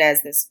heralded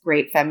as this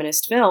great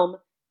feminist film,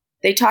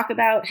 they talk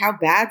about how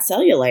bad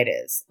cellulite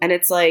is. And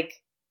it's like,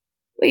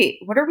 wait,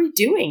 what are we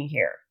doing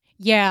here?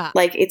 Yeah.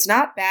 Like, it's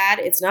not bad.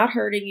 It's not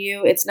hurting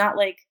you. It's not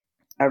like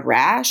a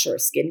rash or a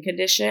skin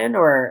condition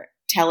or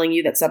telling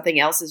you that something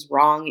else is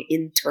wrong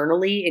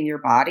internally in your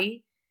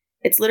body.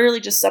 It's literally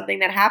just something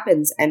that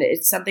happens. And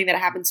it's something that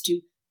happens to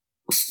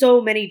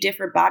so many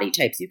different body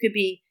types. You could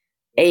be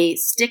a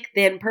stick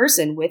thin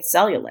person with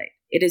cellulite.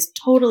 It is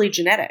totally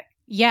genetic.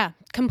 Yeah,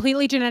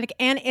 completely genetic.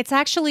 And it's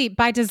actually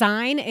by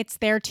design, it's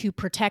there to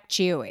protect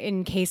you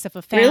in case of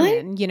a famine.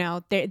 Really? You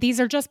know, these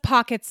are just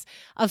pockets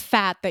of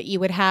fat that you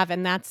would have.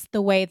 And that's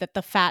the way that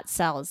the fat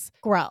cells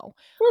grow.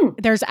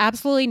 There's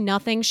absolutely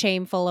nothing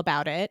shameful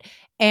about it.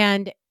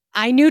 And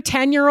I knew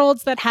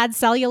 10-year-olds that had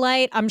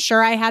cellulite. I'm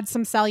sure I had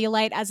some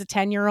cellulite as a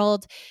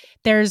 10-year-old.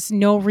 There's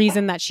no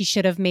reason that she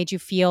should have made you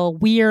feel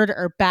weird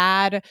or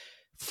bad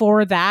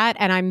for that.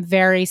 And I'm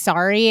very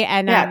sorry.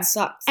 And it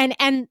sucks.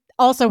 And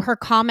also her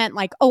comment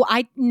like, oh,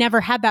 I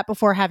never had that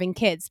before having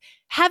kids.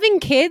 Having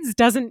kids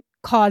doesn't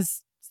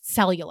cause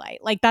cellulite.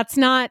 Like, that's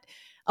not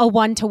a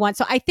one-to-one.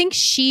 So I think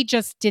she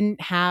just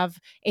didn't have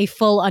a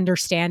full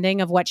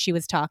understanding of what she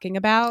was talking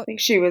about. I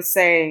think she was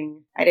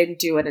saying, I didn't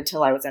do it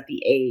until I was at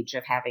the age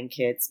of having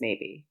kids,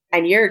 maybe.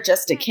 And you're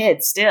just a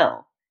kid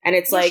still. And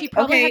it's like,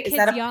 okay, is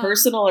that a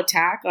personal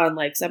attack on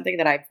like something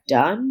that I've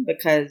done?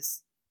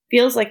 Because it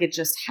feels like it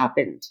just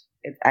happened.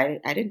 I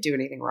didn't do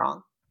anything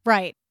wrong.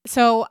 Right.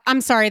 So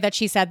I'm sorry that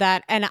she said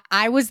that. And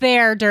I was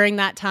there during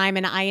that time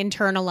and I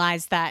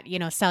internalized that, you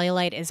know,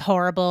 cellulite is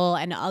horrible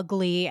and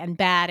ugly and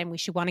bad and we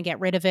should want to get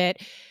rid of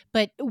it.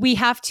 But we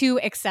have to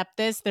accept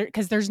this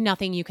because there's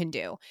nothing you can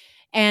do.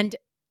 And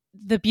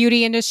the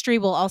beauty industry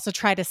will also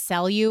try to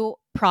sell you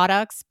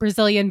products,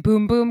 Brazilian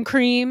Boom Boom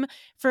Cream,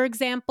 for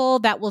example,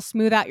 that will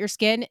smooth out your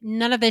skin.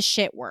 None of this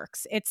shit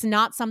works. It's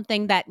not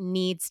something that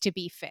needs to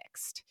be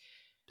fixed.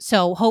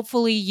 So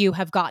hopefully you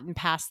have gotten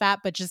past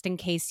that, but just in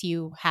case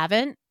you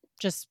haven't,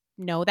 just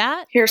know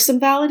that. Here's some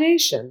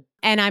validation.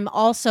 And I'm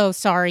also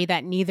sorry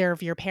that neither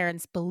of your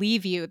parents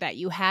believe you that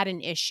you had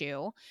an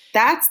issue.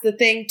 That's the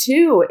thing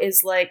too,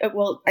 is like,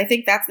 well, I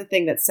think that's the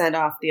thing that sent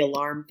off the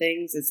alarm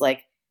things is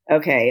like,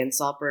 okay, in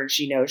Saltburn,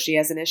 she knows she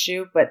has an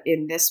issue. But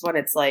in this one,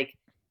 it's like,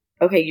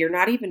 okay, you're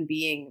not even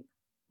being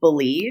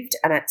believed.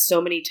 And at so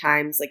many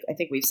times, like I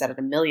think we've said it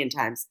a million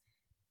times,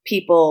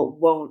 people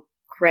won't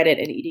credit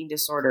an eating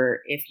disorder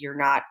if you're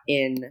not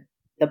in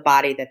the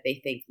body that they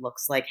think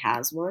looks like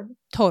has one.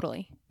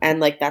 Totally.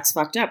 And like that's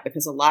fucked up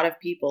because a lot of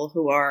people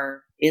who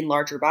are in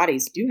larger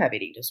bodies do have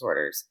eating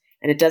disorders.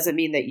 And it doesn't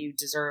mean that you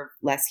deserve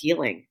less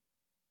healing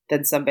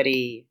than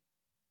somebody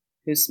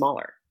who's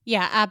smaller.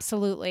 Yeah,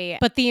 absolutely.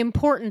 But the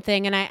important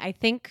thing, and I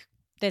think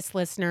this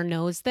listener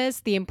knows this,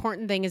 the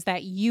important thing is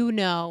that you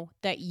know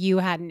that you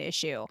had an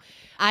issue.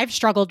 I've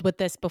struggled with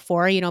this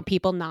before, you know,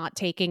 people not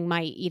taking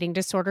my eating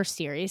disorder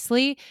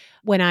seriously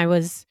when I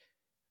was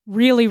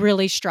really,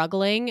 really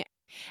struggling.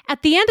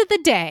 At the end of the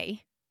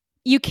day,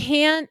 you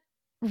can't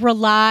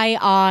rely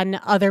on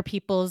other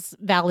people's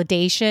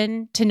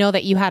validation to know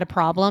that you had a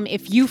problem.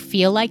 If you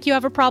feel like you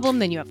have a problem,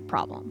 then you have a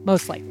problem,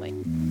 most likely.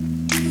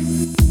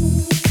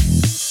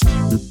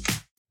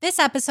 This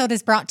episode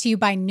is brought to you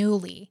by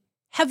Nuuly.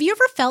 Have you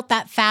ever felt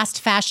that fast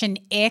fashion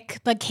ick,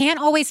 but can't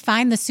always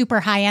find the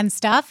super high-end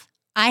stuff?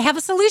 I have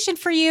a solution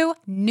for you,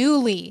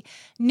 Nuuly.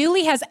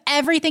 Nuuly has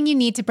everything you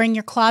need to bring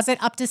your closet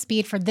up to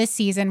speed for this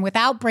season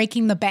without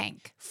breaking the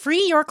bank.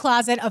 Free your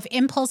closet of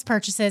impulse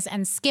purchases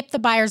and skip the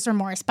buyer's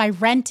remorse by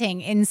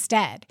renting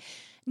instead.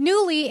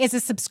 Nuuly is a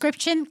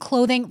subscription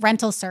clothing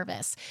rental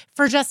service.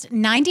 For just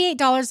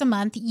 $98 a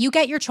month, you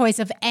get your choice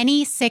of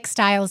any 6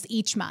 styles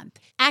each month.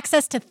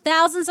 Access to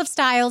thousands of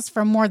styles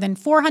from more than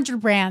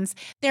 400 brands.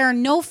 There are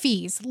no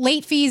fees,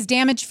 late fees,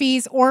 damage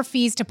fees, or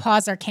fees to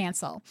pause or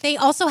cancel. They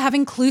also have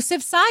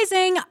inclusive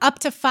sizing up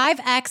to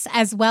 5X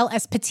as well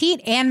as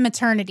petite and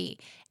maternity.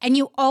 And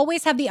you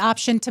always have the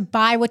option to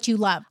buy what you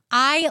love.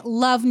 I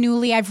love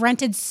Nuuly. I've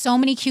rented so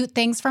many cute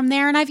things from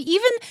there, and I've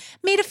even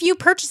made a few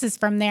purchases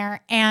from there,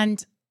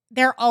 and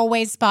they're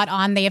always spot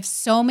on. They have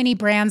so many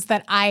brands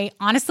that I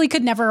honestly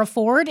could never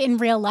afford in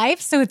real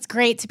life, so it's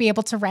great to be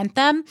able to rent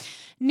them.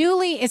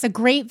 Nuuly is a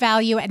great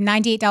value at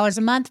 $98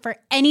 a month for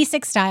any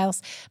 6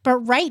 styles, but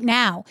right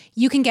now,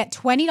 you can get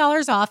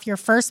 $20 off your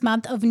first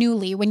month of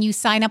Nuuly when you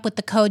sign up with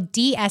the code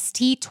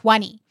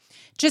DST20.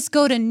 Just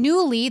go to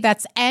Nuuly,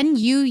 that's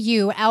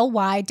NUULY.com,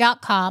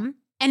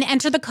 and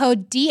enter the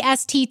code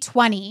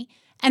DST20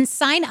 and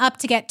sign up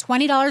to get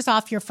 $20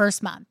 off your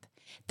first month.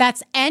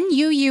 That's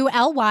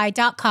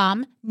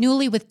NUULY.com,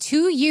 Nuuly with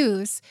 2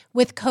 U's,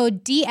 with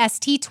code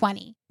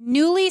DST20.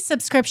 Nuuly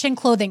subscription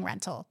clothing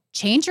rental.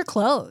 Change your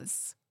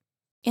clothes.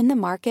 In the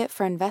market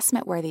for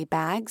investment-worthy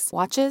bags,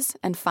 watches,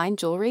 and fine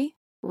jewelry,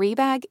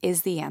 Rebag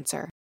is the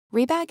answer.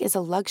 Rebag is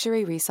a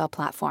luxury resale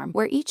platform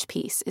where each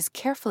piece is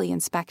carefully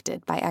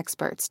inspected by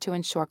experts to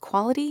ensure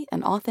quality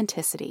and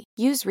authenticity.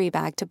 Use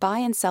Rebag to buy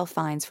and sell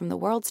finds from the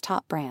world's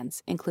top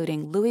brands,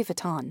 including Louis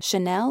Vuitton,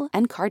 Chanel,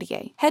 and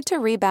Cartier. Head to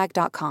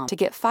Rebag.com to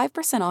get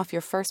 5% off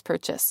your first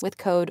purchase with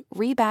code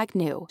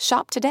REBAGNEW.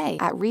 Shop today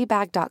at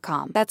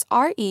Rebag.com. That's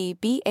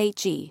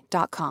REBAG.com.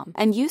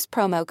 And use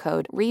promo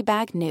code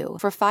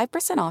REBAGNEW for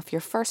 5% off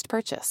your first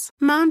purchase.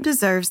 Mom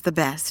deserves the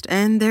best,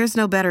 and there's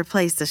no better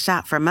place to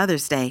shop for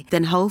Mother's Day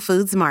than Whole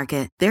Foods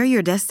Market. They're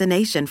your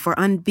destination for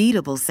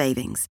unbeatable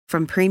savings.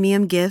 From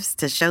premium gifts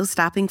to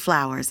show-stopping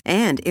flowers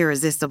and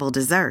irresistible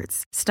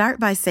desserts. Start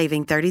by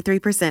saving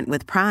 33%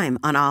 with Prime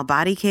on all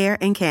body care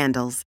and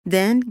candles.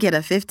 Then get a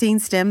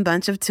 15-stem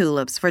bunch of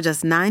tulips for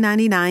just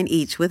 $9.99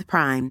 each with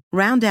Prime.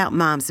 Round out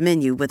Mom's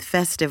menu with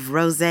festive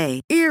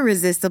rosé,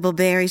 irresistible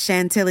berry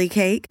chantilly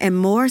cake, and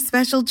more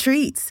special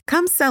treats.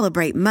 Come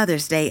celebrate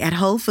Mother's Day at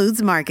Whole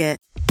Foods Market.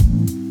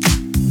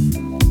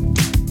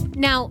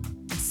 Now,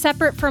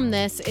 separate from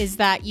this is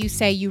that you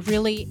say you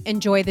really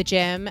enjoy the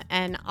gym,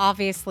 and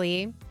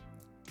obviously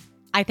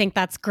I think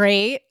that's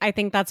great. I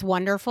think that's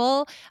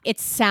wonderful. It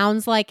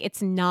sounds like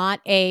it's not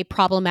a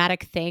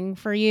problematic thing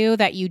for you,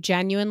 that you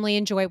genuinely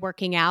enjoy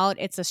working out.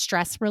 It's a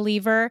stress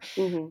reliever.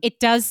 Mm-hmm. It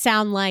does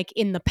sound like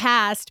in the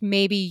past,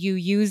 maybe you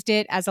used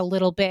it as a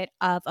little bit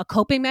of a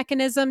coping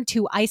mechanism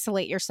to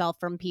isolate yourself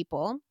from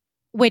people,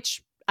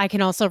 which I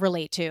can also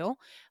relate to.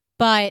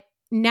 But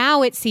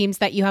now it seems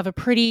that you have a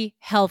pretty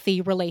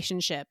healthy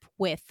relationship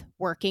with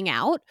working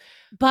out,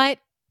 but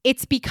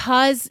it's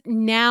because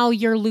now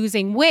you're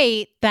losing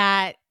weight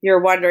that you're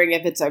wondering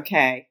if it's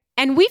okay.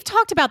 And we've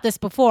talked about this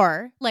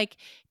before, like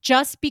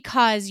just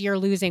because you're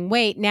losing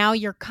weight, now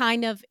you're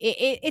kind of,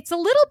 it's a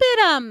little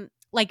bit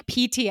like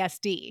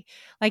PTSD.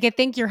 Like I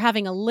think you're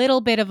having a little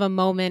bit of a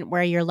moment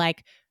where you're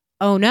like,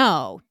 oh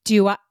no,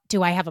 do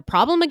I have a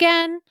problem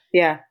again?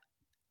 Yeah.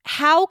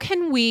 How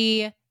can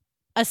we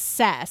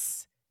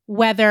assess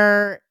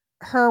whether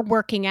her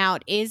working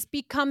out is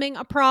becoming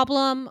a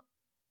problem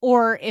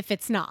or if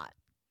it's not?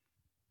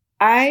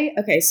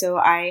 So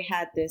I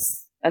had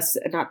this,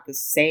 not the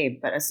same,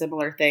 but a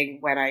similar thing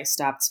when I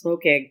stopped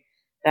smoking,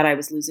 that I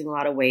was losing a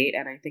lot of weight.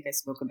 And I think I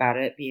spoke about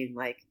it being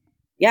like,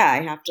 yeah,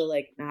 I have to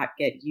like not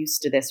get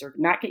used to this, or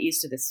not get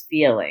used to this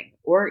feeling,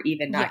 or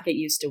even not get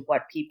used to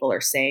what people are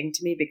saying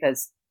to me,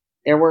 because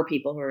there were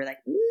people who were like,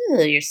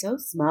 ooh, you're so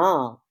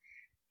small.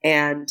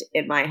 And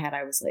in my head,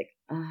 I was like,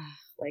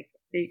 like,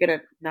 are you going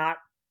to not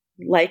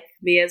like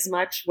me as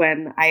much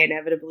when I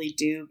inevitably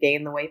do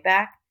gain the weight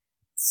back?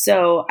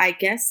 So I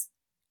guess,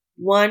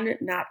 one,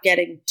 not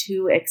getting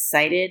too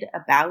excited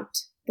about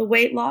the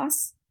weight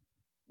loss.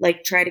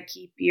 Like try to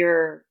keep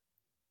your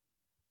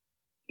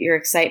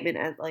excitement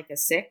at like a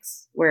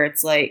 6, where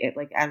it's like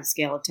at a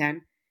scale of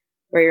 10,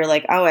 where you're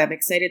like, oh, I'm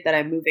excited that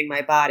I'm moving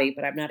my body,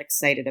 but I'm not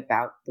excited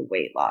about the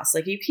weight loss.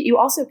 Like you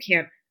also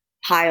can't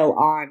pile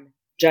on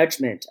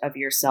judgment of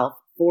yourself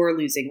for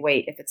losing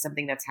weight if it's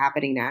something that's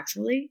happening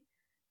naturally.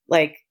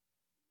 Like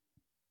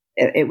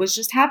it was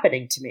just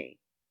happening to me.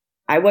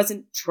 I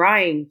wasn't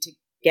trying to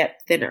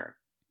get thinner.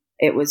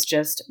 It was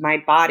just my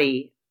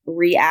body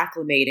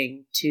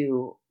reacclimating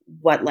to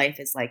what life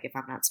is like if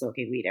I'm not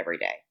smoking weed every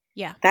day.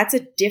 Yeah. That's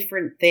a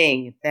different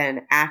thing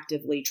than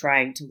actively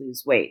trying to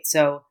lose weight.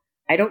 So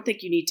I don't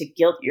think you need to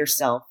guilt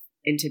yourself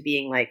into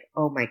being like,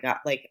 oh my God,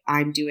 like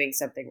I'm doing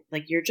something.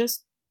 Like you're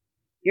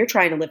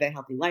trying to live a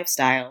healthy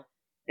lifestyle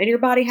and your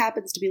body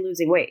happens to be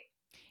losing weight.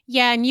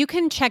 Yeah, and you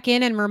can check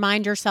in and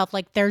remind yourself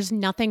like there's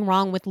nothing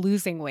wrong with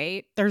losing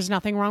weight. There's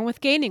nothing wrong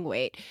with gaining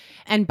weight.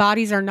 And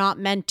bodies are not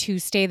meant to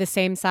stay the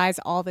same size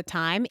all the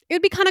time. It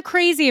would be kind of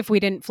crazy if we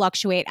didn't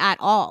fluctuate at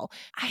all.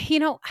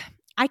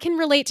 I can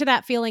relate to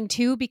that feeling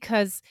too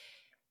because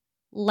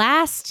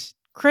last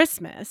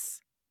Christmas,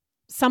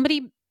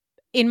 somebody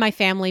in my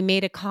family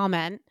made a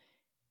comment.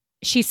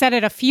 She said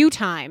it a few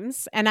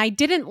times and I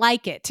didn't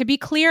like it. To be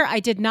clear,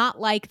 I did not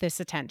like this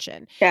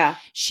attention. Yeah.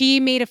 She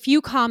made a few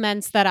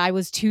comments that I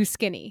was too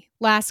skinny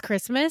last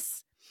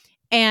Christmas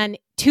and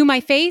to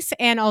my face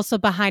and also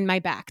behind my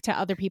back to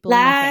other people in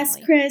my family.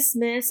 Last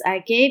Christmas,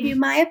 I gave you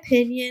my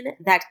opinion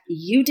that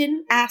you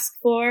didn't ask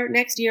for.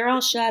 Next year,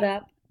 I'll shut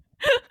up.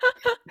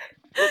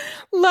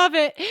 Love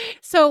it.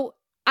 So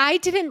I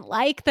didn't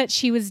like that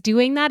she was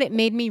doing that. It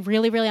made me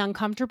really, really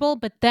uncomfortable.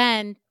 But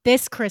then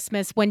this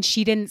Christmas, when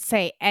she didn't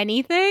say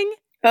anything.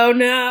 Oh,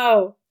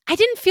 no. I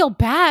didn't feel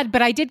bad,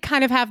 but I did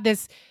kind of have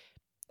this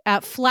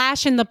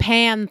flash in the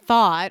pan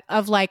thought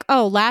of like,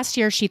 oh, last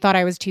year she thought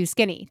I was too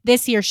skinny.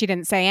 This year she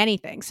didn't say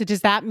anything. So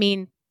does that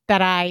mean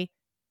that I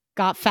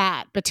got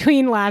fat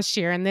between last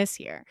year and this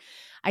year?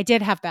 I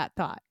did have that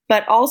thought.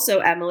 But also,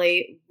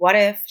 Emily, what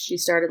if she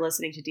started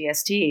listening to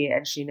DST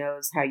and she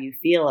knows how you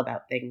feel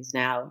about things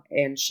now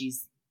and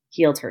she's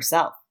healed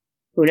herself?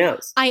 Who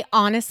knows? I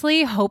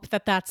honestly hope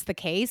that that's the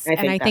case.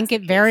 I think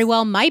it very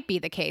well might be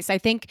the case. I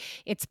think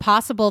it's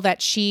possible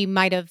that she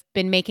might have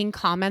been making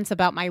comments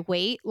about my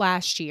weight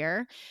last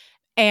year.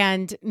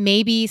 And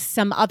maybe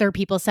some other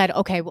people said,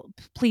 okay, well,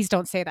 please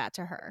don't say that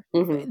to her.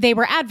 Mm-hmm. They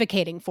were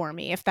advocating for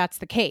me if that's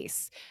the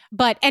case.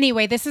 But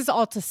anyway, this is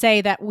all to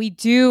say that we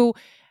do,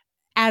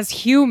 as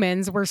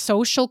humans, we're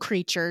social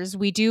creatures.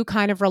 We do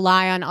kind of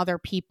rely on other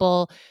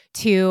people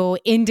to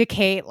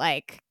indicate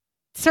like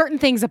certain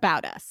things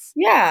about us.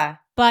 Yeah.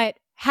 But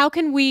how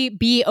can we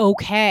be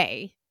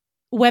okay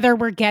whether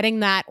we're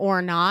getting that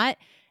or not?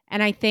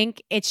 And I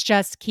think it's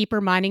just keep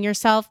reminding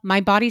yourself,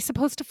 my body's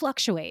supposed to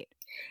fluctuate.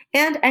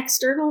 And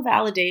external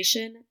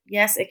validation,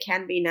 yes, it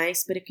can be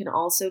nice, but it can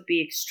also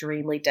be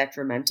extremely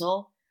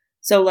detrimental.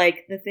 So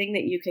like the thing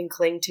that you can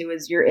cling to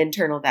is your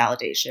internal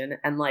validation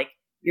and like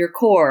your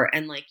core.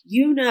 And like,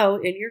 you know,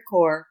 in your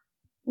core,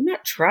 I'm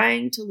not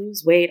trying to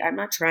lose weight. I'm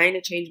not trying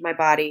to change my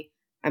body.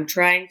 I'm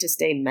trying to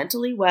stay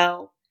mentally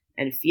well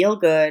and feel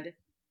good.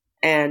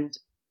 And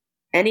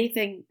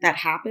anything that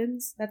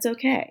happens, that's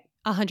okay.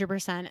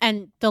 100%.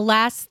 And the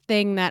last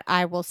thing that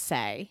I will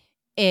say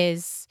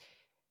is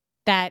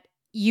that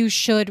you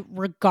should,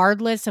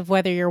 regardless of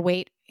whether your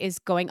weight is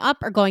going up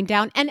or going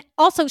down. And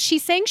also,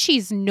 she's saying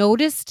she's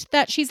noticed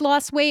that she's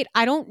lost weight.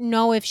 I don't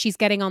know if she's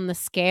getting on the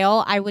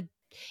scale. I would,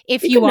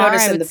 if you are,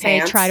 I would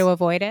say try to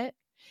avoid it.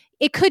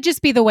 It could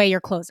just be the way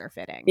your clothes are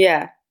fitting.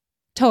 Yeah.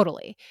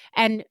 Totally.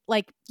 And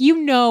like, you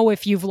know,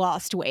 if you've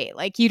lost weight,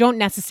 like you don't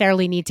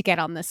necessarily need to get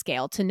on the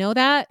scale to know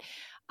that.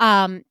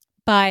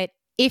 But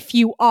if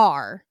you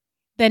are,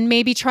 then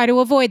maybe try to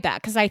avoid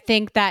that because I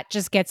think that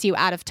just gets you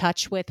out of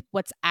touch with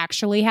what's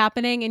actually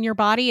happening in your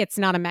body. It's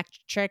not a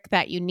metric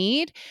that you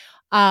need.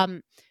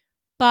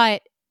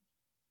 But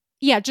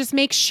yeah, just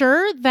make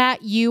sure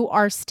that you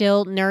are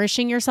still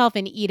nourishing yourself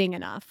and eating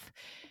enough.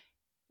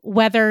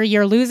 Whether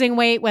you're losing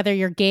weight, whether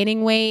you're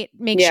gaining weight,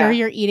 make sure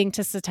you're eating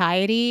to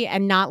satiety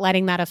and not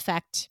letting that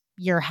affect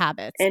your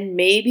habits. And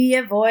maybe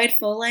avoid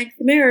full-length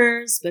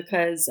mirrors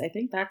because I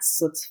think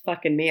that's what's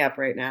fucking me up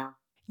right now.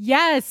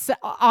 Yes.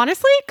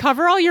 Honestly,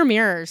 cover all your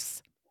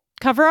mirrors.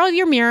 Cover all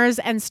your mirrors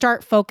and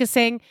start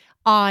focusing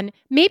on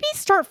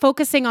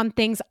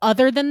things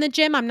other than the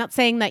gym. I'm not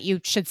saying that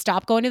you should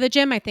stop going to the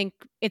gym. I think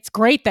it's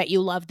great that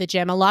you love the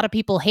gym. A lot of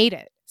people hate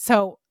it.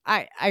 So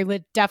I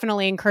would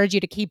definitely encourage you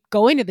to keep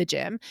going to the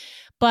gym,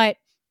 but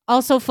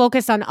also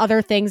focus on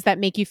other things that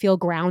make you feel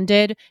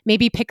grounded.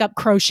 Maybe pick up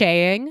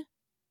crocheting.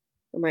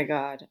 Oh my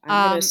God.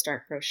 I'm going to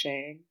start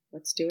crocheting.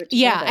 Let's do it together.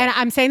 Yeah. And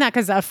I'm saying that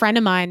because a friend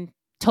of mine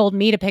told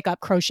me to pick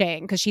up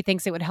crocheting because she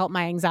thinks it would help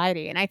my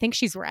anxiety. And I think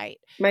she's right.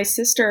 My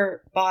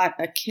sister bought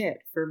a kit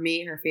for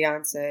me, her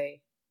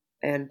fiance,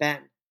 and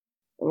Ben.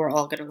 We're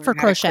all going to learn how to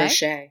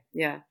crochet.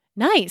 Yeah.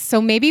 Nice.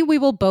 So maybe we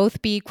will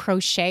both be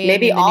crocheting.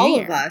 Maybe all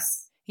of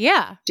us.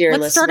 Yeah. Dear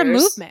Let's listeners. start a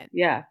movement.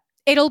 Yeah.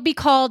 It'll be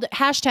called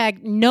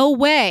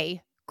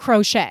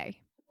 #NoWayCrochet.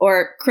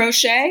 Or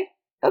crochet?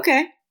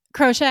 Okay.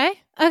 Crochet?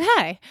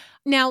 Okay.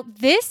 Now,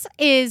 this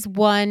is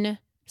one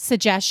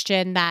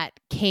suggestion that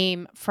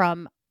came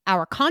from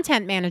our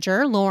content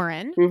manager,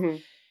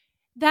 Lauren,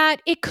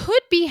 that it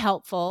could be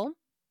helpful.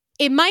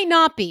 It might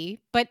not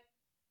be, but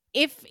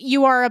if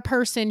you are a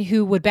person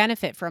who would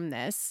benefit from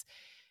this,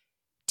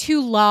 to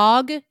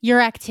log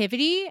your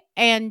activity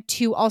and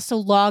to also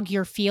log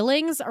your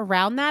feelings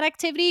around that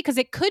activity. Because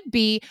it could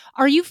be,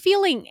 are you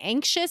feeling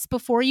anxious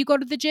before you go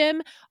to the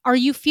gym? Are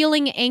you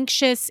feeling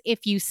anxious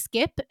if you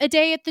skip a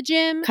day at the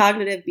gym?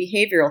 Cognitive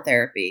behavioral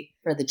therapy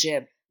for the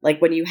gym.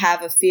 Like when you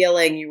have a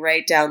feeling, you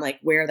write down like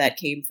where that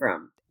came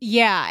from.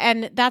 Yeah.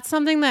 And that's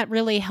something that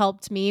really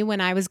helped me when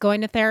I was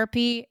going to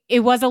therapy. It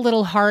was a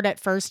little hard at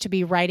first to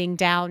be writing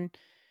down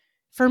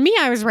for me,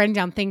 I was writing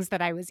down things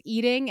that I was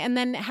eating and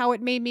then how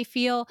it made me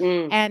feel.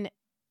 Mm. And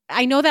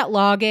I know that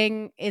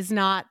logging is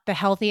not the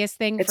healthiest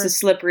thing. It's a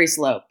slippery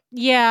slope.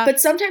 Yeah. But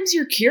sometimes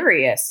you're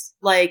curious.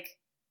 Like,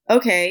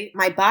 okay,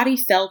 my body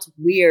felt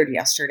weird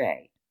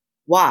yesterday.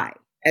 Why?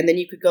 And then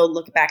you could go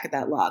look back at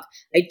that log.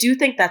 I do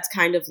think that's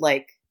kind of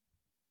like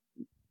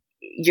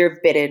your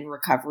bit in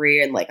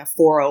recovery and like a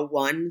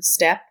 401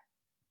 step,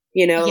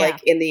 you know, Yeah. like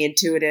in the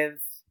intuitive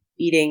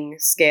eating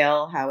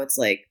scale, how it's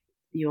like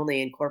you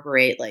only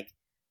incorporate like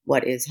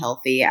what is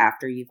healthy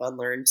after you've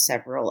unlearned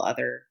several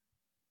other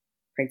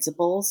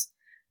principles.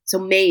 So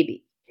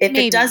maybe if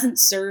it doesn't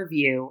serve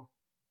you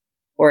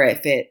or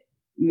if it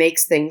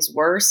makes things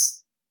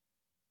worse,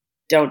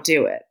 don't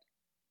do it.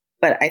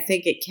 But I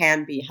think it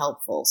can be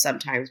helpful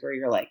sometimes where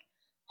you're like,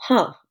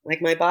 huh,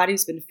 like my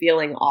body's been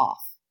feeling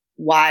off.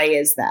 Why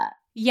is that?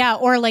 Yeah.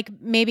 Or like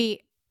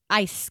maybe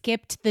I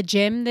skipped the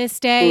gym this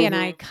day and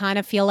I kind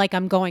of feel like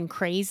I'm going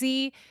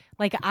crazy.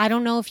 Like, I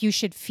don't know if you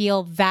should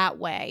feel that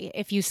way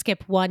if you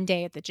skip one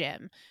day at the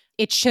gym.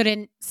 It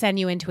shouldn't send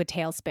you into a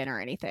tailspin or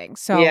anything.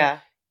 So Yeah.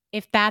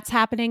 if that's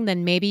happening,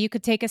 then maybe you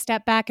could take a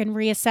step back and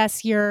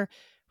reassess your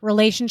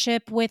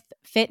relationship with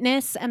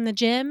fitness and the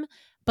gym.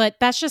 But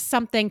that's just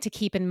something to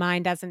keep in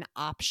mind as an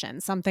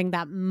option, something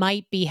that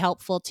might be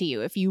helpful to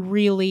you if you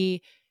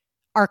really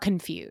are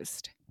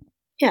confused.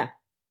 Yeah.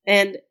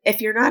 And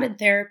if you're not in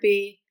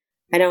therapy,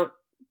 I don't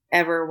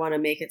ever want to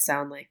make it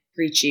sound like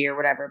preachy or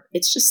whatever.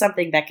 It's just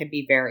something that can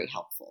be very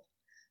helpful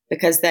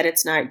because then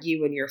it's not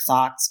you and your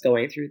thoughts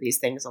going through these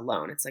things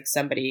alone. It's like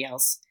somebody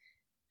else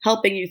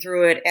helping you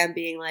through it and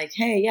being like,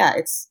 hey, yeah,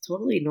 it's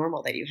totally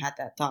normal that you had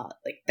that thought.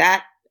 Like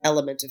that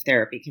element of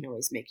therapy can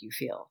always make you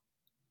feel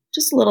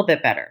just a little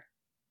bit better.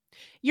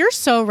 You're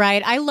so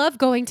right. I love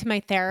going to my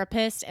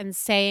therapist and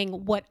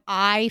saying what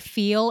I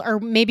feel or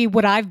maybe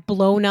what I've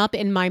blown up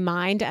in my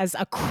mind as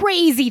a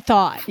crazy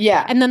thought.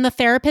 Yeah. And then the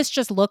therapist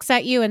just looks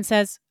at you and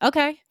says,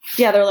 okay.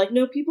 Yeah, they're like,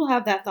 no, people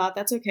have that thought.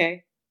 That's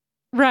okay.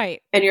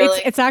 Right. And you're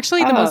it's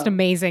actually the oh. most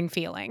amazing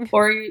feeling.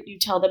 Or you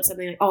tell them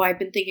something like, oh, I've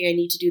been thinking I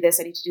need to do this.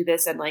 I need to do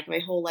this. And like my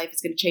whole life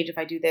is going to change if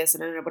I do this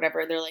and I don't know, whatever.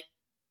 And they're like,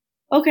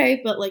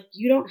 okay, but like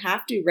you don't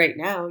have to right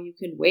now. You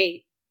can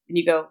wait. And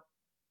you go,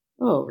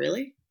 oh,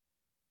 really?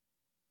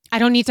 I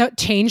don't need to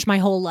change my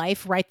whole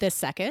life right this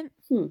second.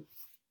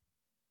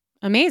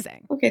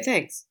 Amazing. Okay,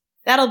 thanks.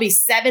 That'll be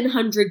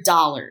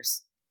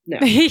 $700. No.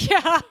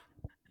 Yeah.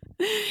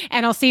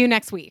 And I'll see you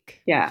next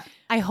week. Yeah.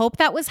 I hope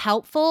that was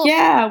helpful.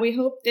 Yeah, we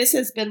hope this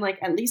has been like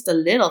at least a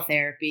little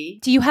therapy.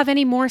 Do you have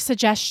any more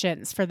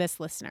suggestions for this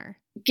listener?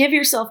 Give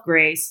yourself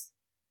grace.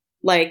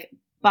 Like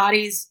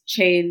bodies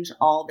change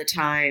all the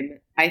time.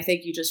 I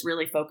think you just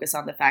really focus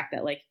on the fact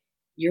that like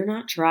you're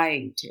not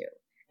trying to.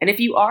 And if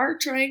you are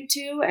trying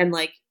to and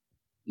like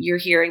you're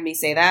hearing me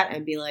say that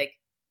and be like,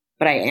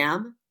 but I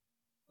am,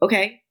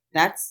 okay,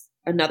 that's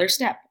another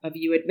step of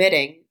you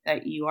admitting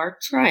that you are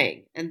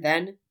trying. And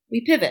then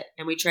we pivot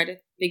and we try to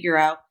figure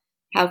out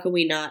how can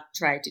we not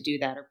try to do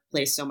that or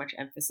place so much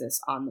emphasis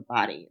on the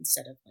body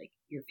instead of like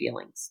your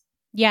feelings.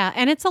 Yeah,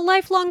 and it's a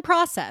lifelong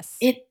process.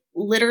 It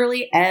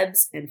literally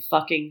ebbs and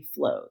fucking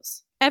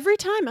flows. Every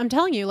time, I'm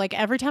telling you, like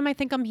every time I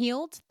think I'm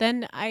healed,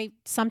 then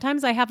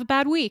sometimes I have a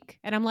bad week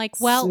and I'm like,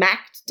 well,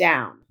 smacked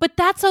down. But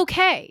that's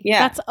okay.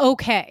 Yeah. That's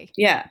okay.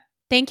 Yeah.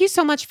 Thank you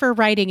so much for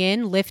writing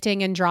in,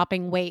 lifting and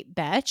dropping weight,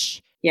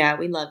 Betch. Yeah,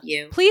 we love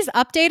you. Please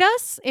update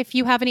us if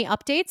you have any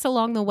updates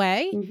along the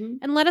way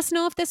and let us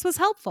know if this was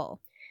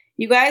helpful.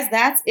 You guys,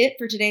 that's it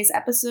for today's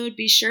episode.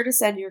 Be sure to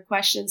send your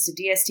questions to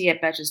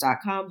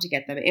dst@betches.com to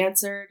get them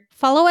answered.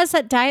 Follow us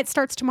at Diet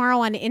Starts Tomorrow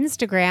on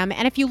Instagram.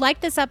 And if you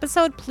like this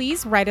episode,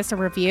 please write us a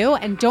review.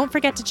 And don't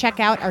forget to check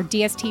out our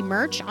DST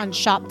merch on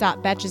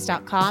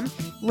shop.betches.com.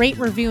 Rate,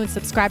 review, and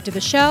subscribe to the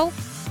show.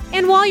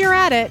 And while you're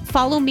at it,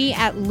 follow me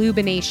at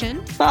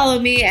Lubination. Follow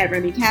me at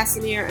Remy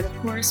Casimir. And of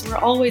course, we're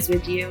always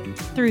with you.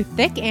 Through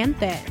thick and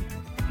thin.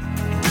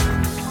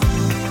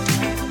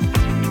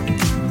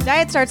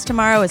 Diet Starts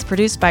Tomorrow is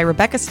produced by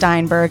Rebecca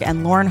Steinberg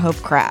and Lauren Hope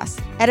Crass.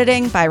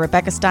 Editing by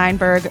Rebecca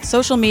Steinberg,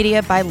 social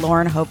media by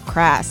Lauren Hope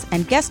Crass,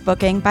 and guest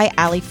booking by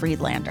Ali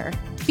Friedlander.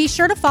 Be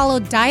sure to follow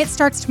Diet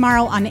Starts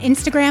Tomorrow on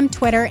Instagram,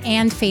 Twitter,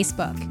 and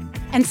Facebook.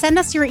 And send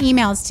us your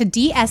emails to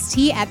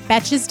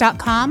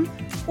dst@betches.com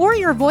or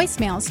your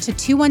voicemails to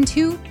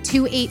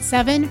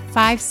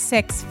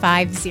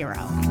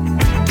 212-287-5650.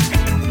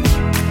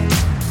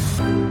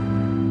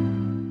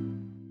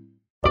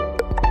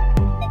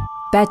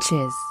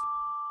 Betches.